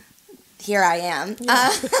 here I am. From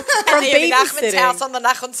babysitting. Nachman's house on the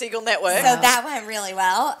Nachman Siegel Network. So that went really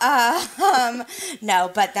well. No,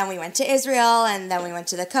 but then we went to Israel, and then we went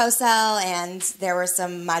to the Kosel, and there were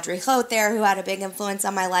some madrichot there who had a big influence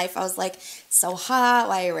on my life. I was like, so hot,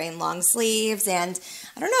 why are you wearing long sleeves? And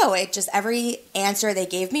I don't know, it just, every answer they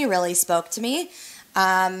gave me really spoke to me.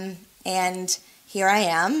 And here I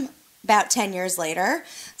am, about 10 years later.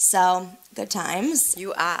 So good times.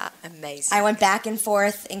 You are amazing. I went back and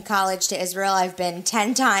forth in college to Israel. I've been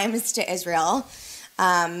 10 times to Israel.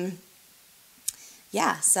 Yeah,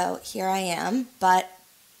 so here I am. But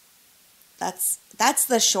that's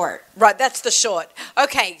the short. Right, that's the short.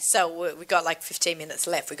 Okay, so we got like 15 minutes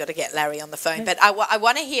left. We've got to get Larry on the phone. But I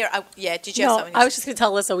want to hear, did you have No, something? I was just going to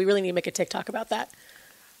tell Alyssa we really need to make a TikTok about that.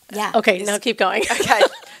 Yeah. Okay, now keep going. Okay,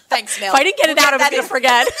 thanks, Mel. If I didn't get it out, I was going to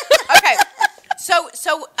forget. Okay, so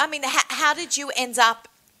I mean, how did you end up,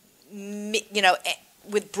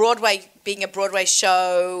 with Broadway, being a Broadway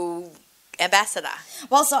show ambassador?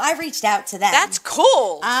 Well, so I reached out to them. That's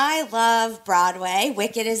cool. I love Broadway.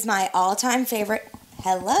 Wicked is my all-time favorite.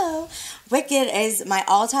 Hello. Wicked is my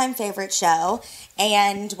all-time favorite show.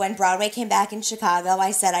 And when Broadway came back in Chicago,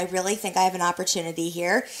 I said, I really think I have an opportunity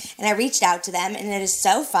here. And I reached out to them, and it is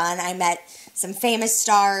so fun. I met some famous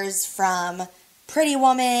stars from Pretty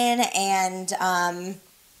Woman, and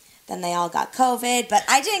then they all got COVID, but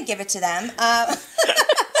I didn't give it to them.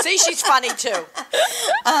 See, she's funny too.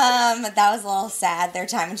 That was a little sad. Their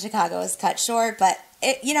time in Chicago was cut short, but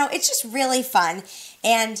it's just really fun.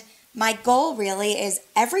 And my goal really is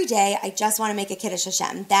every day I just want to make a Kiddush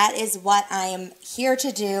Hashem. That is what I am here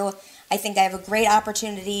to do. I think I have a great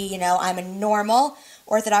opportunity. I'm a normal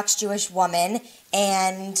Orthodox Jewish woman,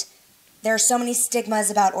 and there are so many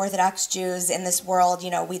stigmas about Orthodox Jews in this world,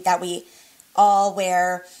 that we all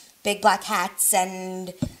wear big black hats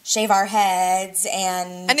and shave our heads.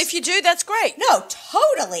 And if you do, that's great. No,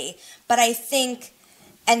 totally. But I think,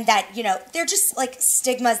 and that, they're just like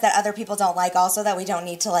stigmas that other people don't like also that we don't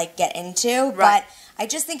need to like get into. Right. But I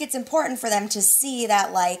just think it's important for them to see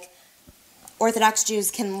that like Orthodox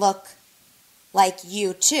Jews can look like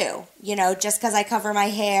you too, just because I cover my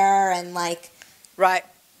hair and like, right.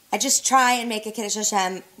 I just try and make a Kiddush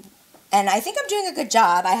Hashem, and I think I'm doing a good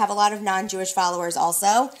job. I have a lot of non-Jewish followers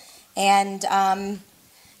also, and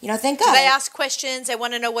thank God. Do they ask questions? They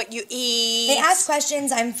want to know what you eat. They ask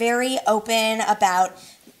questions. I'm very open about.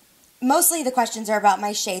 Mostly the questions are about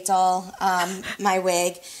my sheitel, my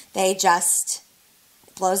wig. They just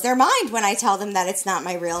blows their mind when I tell them that it's not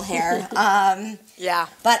my real hair. Yeah.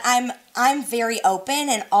 But I'm very open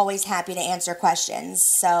and always happy to answer questions.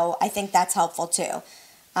 So I think that's helpful too.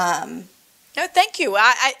 No, thank you.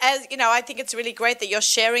 I think it's really great that you're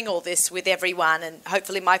sharing all this with everyone, and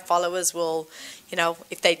hopefully my followers will,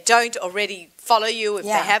 if they don't already follow you, if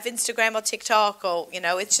they have Instagram or TikTok, or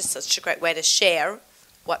it's just such a great way to share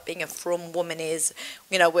what being a frum woman is.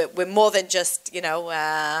 We're more than just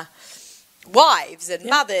wives and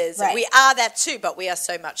mothers. Right. We are that too, but we are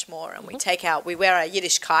so much more, and we wear our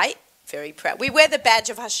Yiddish kite. Very proud. We wear the badge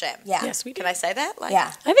of Hashem. Yeah. Yes, we do. Can I say that?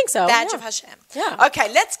 Yeah. I think so. Badge Yeah. of Hashem. Yeah.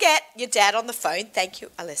 Okay, let's get your dad on the phone. Thank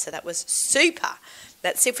you, Alyssa. That was super.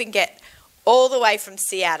 Let's see if we can get all the way from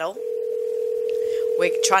Seattle.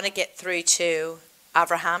 We're trying to get through to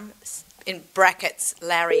Avraham, in brackets,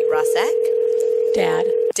 Larry Rusak.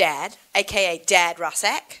 Dad, a.k.a. Dad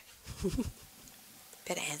Rusak.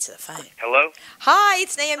 Better answer the phone. Hello? Hi,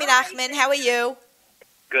 it's Naomi Nachman. How are you?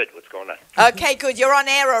 Good. What's going on? Okay, good. You're on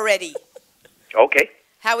air already. Okay.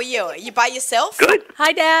 How are you? Are you by yourself? Good.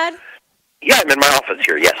 Hi, Dad. Yeah, I'm in my office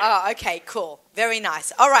here, yes. Oh, okay, cool. Very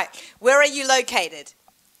nice. All right. Where are you located?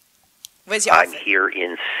 Where's your I'm office? here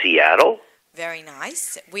in Seattle. Very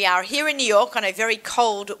nice. We are here in New York on a very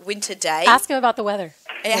cold winter day. Ask him about the weather.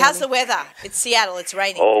 How's the weather? It's Seattle. It's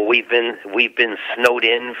raining. Oh, we've been snowed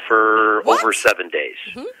in for What? over 7 days.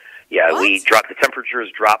 Mm-hmm. Yeah, What? the temperatures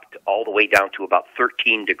dropped all the way down to about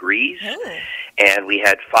 13 degrees, and we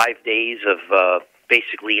had 5 days of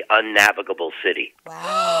basically unnavigable city.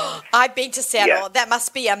 Wow. I've been to Seattle. Yeah. That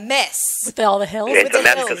must be a mess. With all the hills. It's a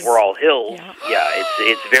mess because hills. we're all hills. Yeah.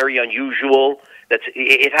 It's very unusual.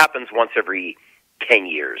 It happens once every 10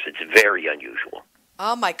 years. It's very unusual.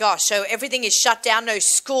 Oh, my gosh. So everything is shut down. No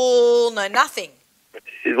school, no nothing.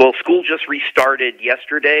 Well, school just restarted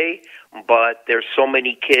yesterday, but there's so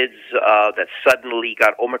many kids that suddenly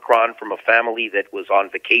got Omicron from a family that was on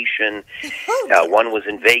vacation. One was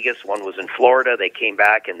in Vegas, one was in Florida. They came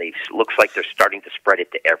back, and looks like they're starting to spread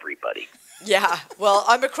it to everybody. Yeah. Well,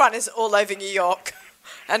 Omicron is all over New York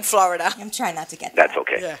and Florida. I'm trying not to get That's that.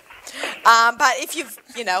 okay. Yeah. But if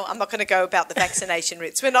I'm not going to go about the vaccination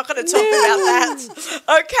routes. We're not going to talk about that.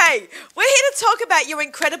 Okay. We're here to talk about your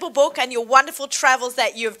incredible book and your wonderful travels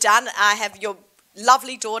that you've done. I have your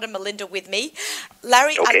lovely daughter, Melinda, with me.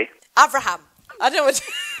 Larry, Okay. Avraham. I don't know what...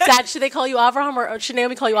 Dad, should they call you Avraham or should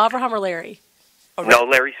Naomi call you Avraham or Larry? No,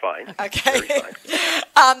 Larry's fine. Okay. Larry's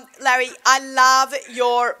fine. Larry, I love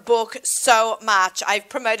your book so much. I've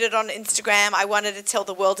promoted it on Instagram. I wanted to tell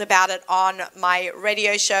the world about it on my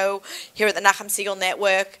radio show here at the Nachum Segal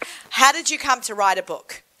Network. How did you come to write a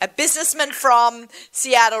book? A businessman from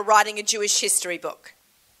Seattle writing a Jewish history book.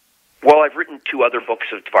 Well, I've written 2 other books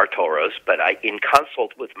of Dvar Torahs, but in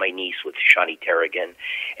consult with my niece, with Shani Terragan,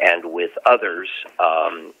 and with others,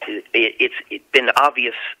 it's been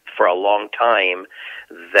obvious for a long time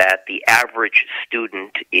that the average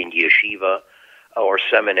student in yeshiva or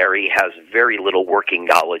seminary has very little working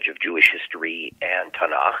knowledge of Jewish history and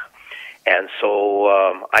Tanakh. And so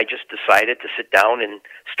I just decided to sit down and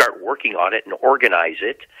start working on it and organize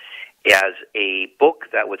it as a book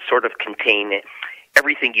that would sort of contain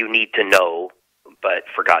everything you need to know but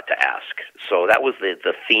forgot to ask. So that was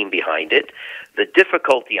the theme behind it. The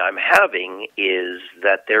difficulty I'm having is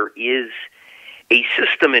that there is a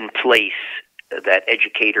system in place that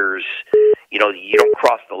educators, you don't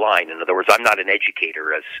cross the line. In other words, I'm not an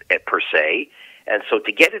educator per se. And so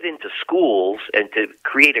to get it into schools and to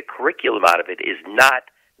create a curriculum out of it is not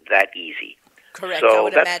that easy. Correct. I So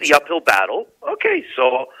would that's imagine. the uphill battle. Okay,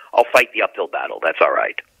 so I'll fight the uphill battle. That's all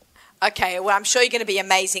right. Okay, well, I'm sure you're going to be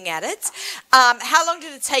amazing at it. How long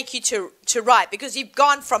did it take you to write? Because you've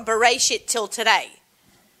gone from Bereshit till today.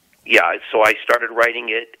 Yeah, so I started writing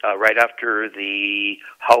it right after the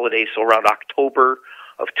holiday, so around October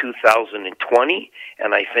of 2020,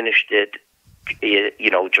 and I finished it,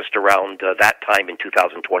 just around that time in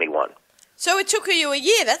 2021. So it took you a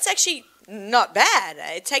year. That's actually not bad.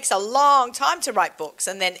 It takes a long time to write books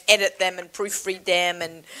and then edit them and proofread them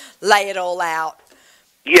and lay it all out.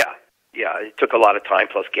 Yeah, it took a lot of time,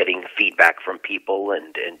 plus getting feedback from people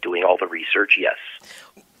and doing all the research, yes.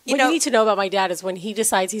 What you need to know about my dad is when he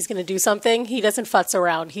decides he's going to do something, he doesn't futz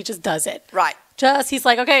around. He just does it. Right. He's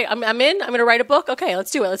like, okay, I'm in. I'm going to write a book. Okay, let's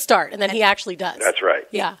do it. Let's start. And then he actually does. That's right.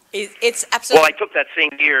 Yeah. It's absolutely... Well, I took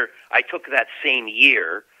that same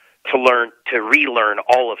year to relearn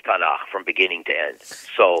all of Tanakh from beginning to end.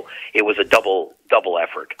 So it was a double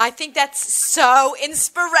effort. I think that's so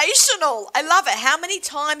inspirational. I love it. How many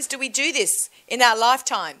times do we do this in our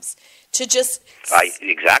lifetimes? To just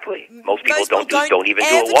exactly. Most people don't even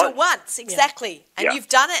do it once. Exactly. Yeah. And you've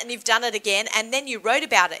done it and you've done it again, and then you wrote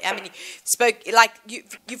about it. I mean, you spoke like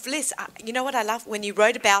you've listened. You know what I love when you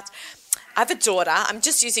wrote about. I have a daughter. I'm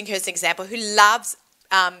just using her as an example who loves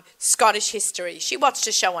Scottish history. She watched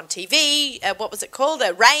a show on TV. What was it called?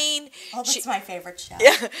 Rain. Oh, that's my favorite show.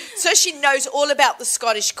 Yeah. So she knows all about the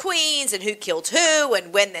Scottish queens and who killed who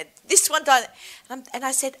and when this one died. And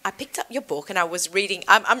I said, I picked up your book and I was reading.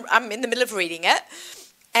 I'm in the middle of reading it,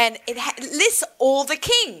 and it lists all the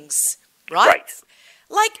kings, right? Right.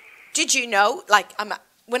 Like, did you know? Like,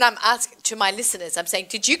 when I'm asking to my listeners, I'm saying,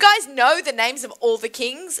 did you guys know the names of all the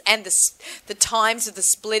kings and the times of the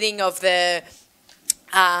splitting of the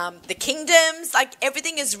kingdoms? Like,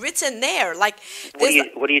 everything is written there. Like,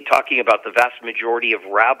 what are you talking about? The vast majority of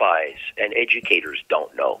rabbis and educators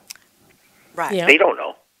don't know. Right. Yeah. They don't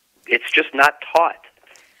know. It's just not taught.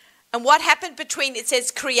 And what happened between, it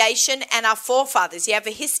says, creation and our forefathers? You have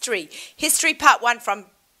a history. History part 1 from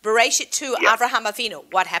Bereshit to Avraham Avinu.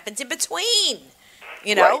 What happens in between?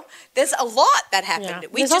 You know, Right. There's a lot that happened. Yeah.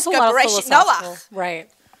 We There's just also go a lot of Bereshit philosophical- Noah. Right.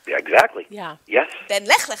 Yeah, exactly. Yeah. Yes. Then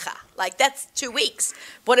Lech Lecha. Like, that's 2 weeks.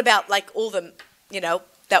 What about, like, all the,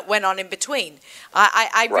 that went on in between?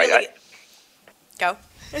 I Right, really... Go.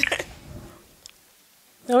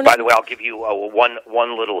 By the way, I'll give you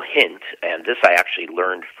one little hint, and this I actually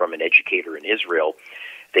learned from an educator in Israel.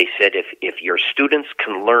 They said if your students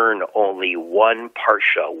can learn only one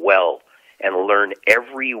parsha well and learn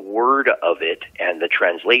every word of it and the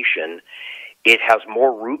translation, it has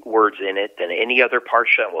more root words in it than any other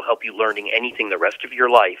parsha and will help you learning anything the rest of your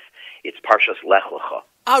life. It's Parshas Lech Lecha.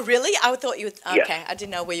 Oh, really? I thought you would... Okay, Yes. I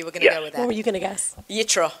didn't know where you were going to go with that. What were you going to guess?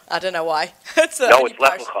 Yitro. I don't know why. It's Lech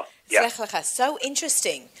Lecha. Yeah. It's Lech Lecha. So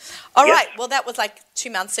interesting. All Yes. right. Well, that was like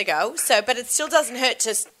 2 months ago. So, but it still doesn't hurt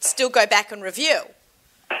to still go back and review.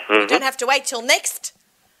 Mm-hmm. You don't have to wait till next...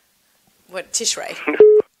 Tishrei.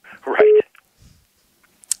 Right.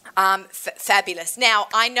 Fabulous. Now,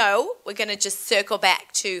 I know we're going to just circle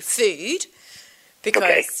back to food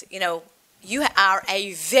because, you are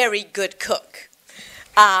a very good cook.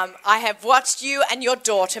 I have watched you and your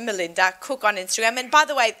daughter, Melinda, cook on Instagram. And by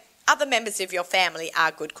the way, other members of your family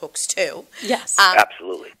are good cooks too. Yes.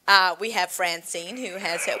 Absolutely. We have Francine, who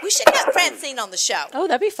has her. We should get Francine on the show. Oh,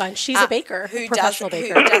 that'd be fun. She's a baker, Who professional does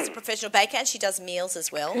baker. a professional baker, and she does meals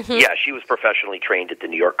as well. Yeah, she was professionally trained at the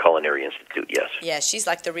New York Culinary Institute, yes. Yeah, she's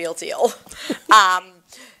like the real deal.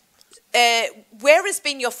 Where has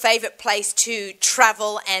been your favorite place to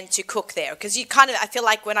travel and to cook there? Because I feel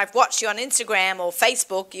like when I've watched you on Instagram or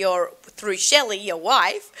Facebook, through Shelley, your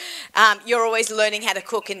wife, you're always learning how to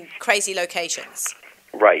cook in crazy locations.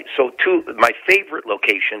 Right. So my favorite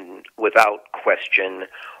location, without question,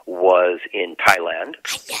 was in Thailand.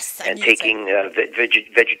 Yes, and taking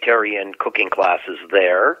vegetarian cooking classes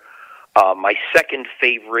there. My second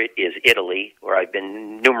favorite is Italy, where I've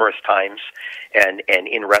been numerous times, and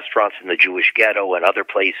in restaurants in the Jewish ghetto and other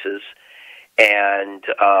places. And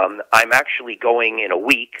I'm actually going in a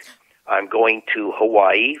week. I'm going to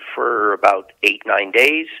Hawaii for about 8-9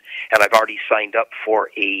 days, and I've already signed up for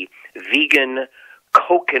a vegan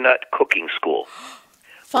coconut cooking school.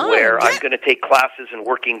 Fun. Where I'm going to take classes and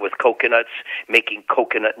working with coconuts, making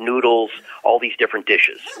coconut noodles, all these different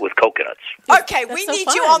dishes with coconuts. Okay, we so need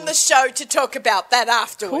fun. you on the show to talk about that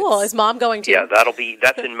afterwards. Cool. Is Mom going to? Yeah,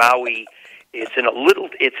 that's in Maui. It's in a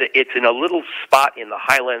little spot in the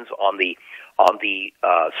highlands on the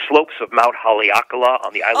slopes of Mount Haleakala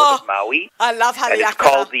on the island of Maui. I love Haleakala. And it's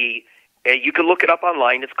called you can look it up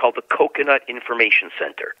online. It's called the Coconut Information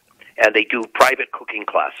Center, and they do private cooking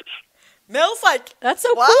classes. Mel's like, That's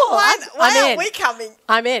so "Wow, cool. Why I'm aren't in. we coming?"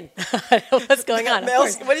 I'm in. I know what's going on. of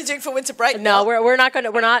Mel's, course. what are you doing for winter break? No, Mel? we're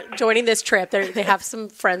not joining this trip. They have some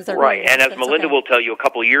friends that are Right, going, and as so it's Melinda okay. will tell you, a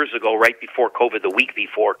couple of years ago, right before COVID, the week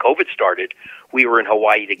before COVID started, we were in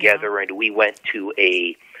Hawaii together, and we went to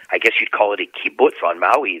I guess you'd call it a kibbutz on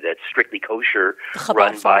Maui that's strictly kosher, Chabad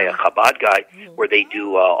run by a farm. Chabad guy, where they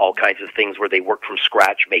do all kinds of things where they work from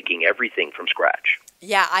scratch, making everything from scratch.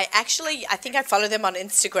 Yeah, I think I follow them on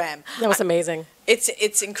Instagram. That was amazing.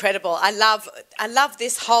 It's incredible. I love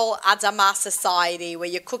this whole Adama society where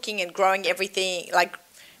you're cooking and growing everything, like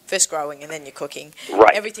first growing and then you're cooking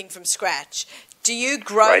Right. everything from scratch. Do you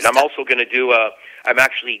grow? Right, I'm stuff? also going to do I'm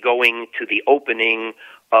actually going to the opening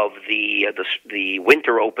of the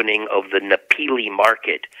winter opening of the Napili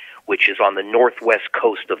Market, which is on the northwest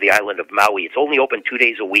coast of the island of Maui. It's only open 2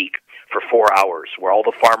 days a week for 4 hours, where all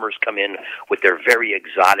the farmers come in with their very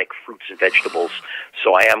exotic fruits and vegetables.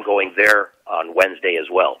 So I am going there on Wednesday as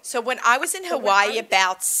well. So when I was in Hawaii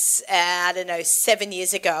about, 7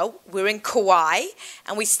 years ago, we were in Kauai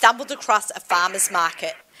and we stumbled across a farmer's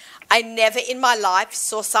market. I never in my life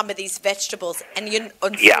saw some of these vegetables and Yeah.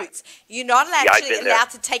 fruits. You're not I've actually been there.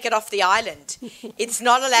 allowed to take it off the island. It's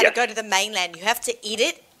not allowed Yes. to go to the mainland. You have to eat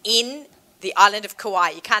it in the island of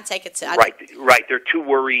Kauai. You can't take it to... Right. They're too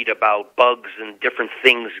worried about bugs and different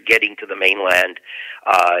things getting to the mainland.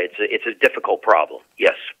 It's a difficult problem.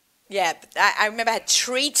 Yes. Yeah, but I remember I had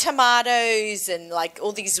tree tomatoes and like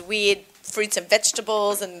all these weird fruits and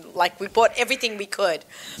vegetables, and like we bought everything we could.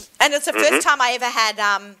 And it's the first time I ever had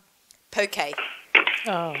poke.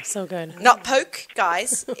 Oh, so good. Not poke,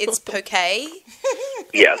 guys. It's poke.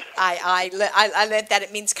 Yes. I learned that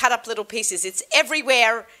it means cut up little pieces. It's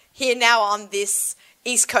everywhere here now on this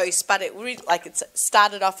East Coast, but it really it's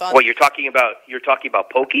started off on Well, you're talking about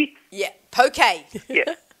poke? poke.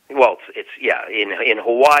 Yeah. Well, it's in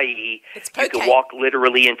Hawaii, It's you poke. can walk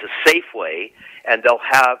literally into Safeway, and they'll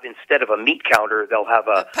have, instead of a meat counter, they'll have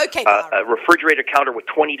A poke bar. a refrigerator counter with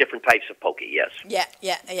 20 different types of poke. Yes.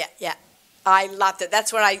 Yeah. I loved it.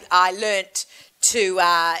 That's where I learnt to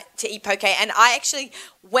eat poke, and I actually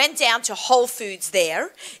went down to Whole Foods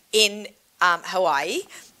there in Hawaii.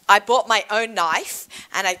 I bought my own knife,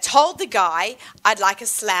 and I told the guy I'd like a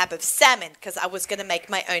slab of salmon because I was going to make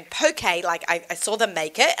my own poke. Like I saw them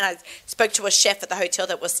make it, and I spoke to a chef at the hotel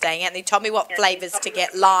that we're staying at, and he told me what flavors to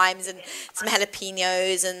get: limes and some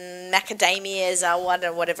jalapenos and macadamias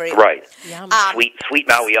or whatever. Right. Yum. Sweet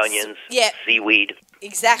Maui onions. Yeah. Seaweed.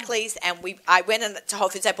 Exactly, and I went to Whole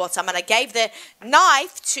Foods. I bought some, and I gave the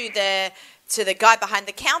knife to the guy behind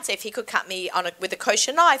the counter if he could cut me with a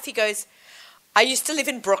kosher knife. He goes, "I used to live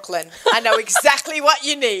in Brooklyn. I know exactly what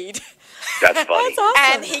you need." That's funny. That's awesome.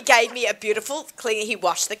 And he gave me a beautiful clean. He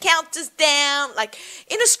washed the counters down. Like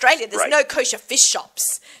in Australia, there's Right. no kosher fish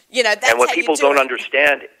shops. You know, that's And what how people you do don't it.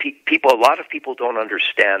 understand, a lot of people don't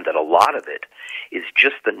understand that a lot of it is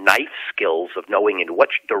just the knife skills of knowing in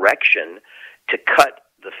which direction to cut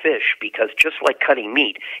the fish. Because just like cutting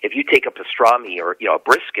meat, if you take a pastrami or a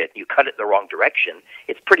brisket, you cut it the wrong direction,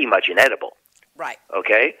 it's pretty much inedible. Right.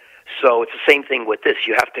 Okay? So it's the same thing with this.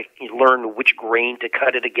 You have to learn which grain to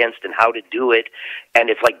cut it against and how to do it. And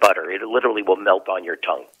it's like butter. It literally will melt on your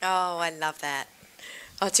tongue. Oh, I love that.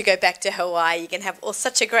 Oh, to go back to Hawaii, you can have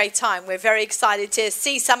such a great time. We're very excited to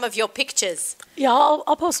see some of your pictures. Yeah,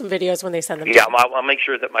 I'll post some videos when they send them. Yeah, I'll make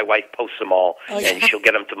sure that my wife posts them all, Okay. and she'll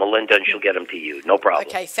get them to Melinda, and she'll get them to you. No problem.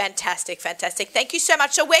 Okay, fantastic. Thank you so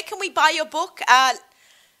much. So where can we buy your book?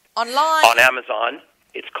 Online? On Amazon,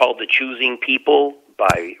 it's called The Choosing People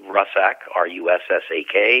by Russak,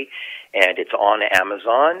 Russak, and it's on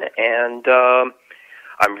Amazon. And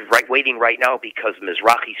I'm waiting right now because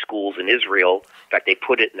Mizrahi schools in Israel, in fact, they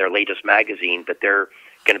put it in their latest magazine, but they're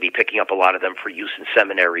going to be picking up a lot of them for use in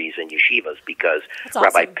seminaries and yeshivas because That's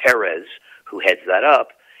Rabbi awesome. Perez, who heads that up,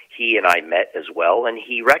 he and I met as well, and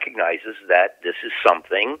he recognizes that this is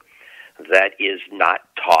something that is not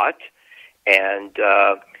taught. And,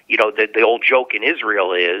 the old joke in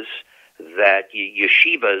Israel is that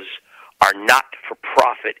yeshivas are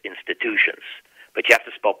not-for-profit institutions, but you have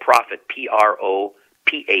to spell profit, Prophet.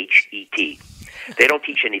 They don't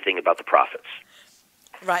teach anything about the prophets.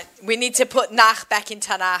 Right. We need to put Nach back in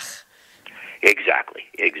Tanakh, Exactly.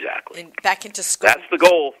 back into school. That's the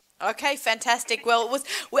goal. Okay, fantastic. Well,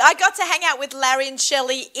 I got to hang out with Larry and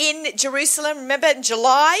Shelley in Jerusalem, remember, in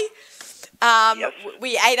July? Yes.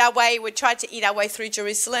 We ate our way. We tried to eat our way through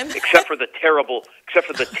Jerusalem. Except for the terrible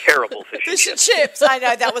fish Fish and and chips. chips. I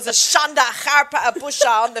know that was a shanda harpa a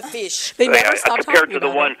busha on the fish. They never stopped Compared talking to the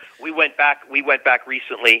about one it. we went back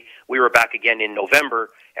recently. We were back again in November,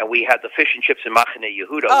 and we had the fish and chips in Machane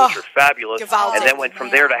Yehuda, which are fabulous. gewaltig. And then went from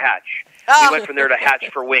there to Hatch. Oh. We went from there to Hatch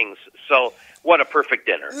for wings. So what a perfect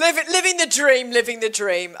dinner. Living the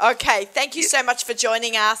dream. Okay, thank you so much for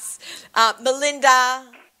joining us. Melinda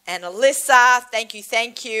and Alyssa, thank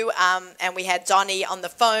you. And we had Donnie on the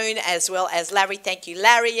phone as well as Larry. Thank you,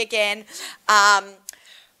 Larry, again.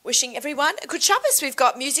 Wishing everyone a good Shabbos. We've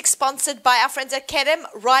got music sponsored by our friends at Kedem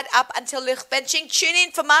right up until Lich Benching. Tune in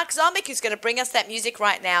for Mark Zomick, who's going to bring us that music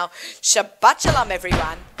right now. Shabbat Shalom,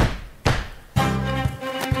 everyone.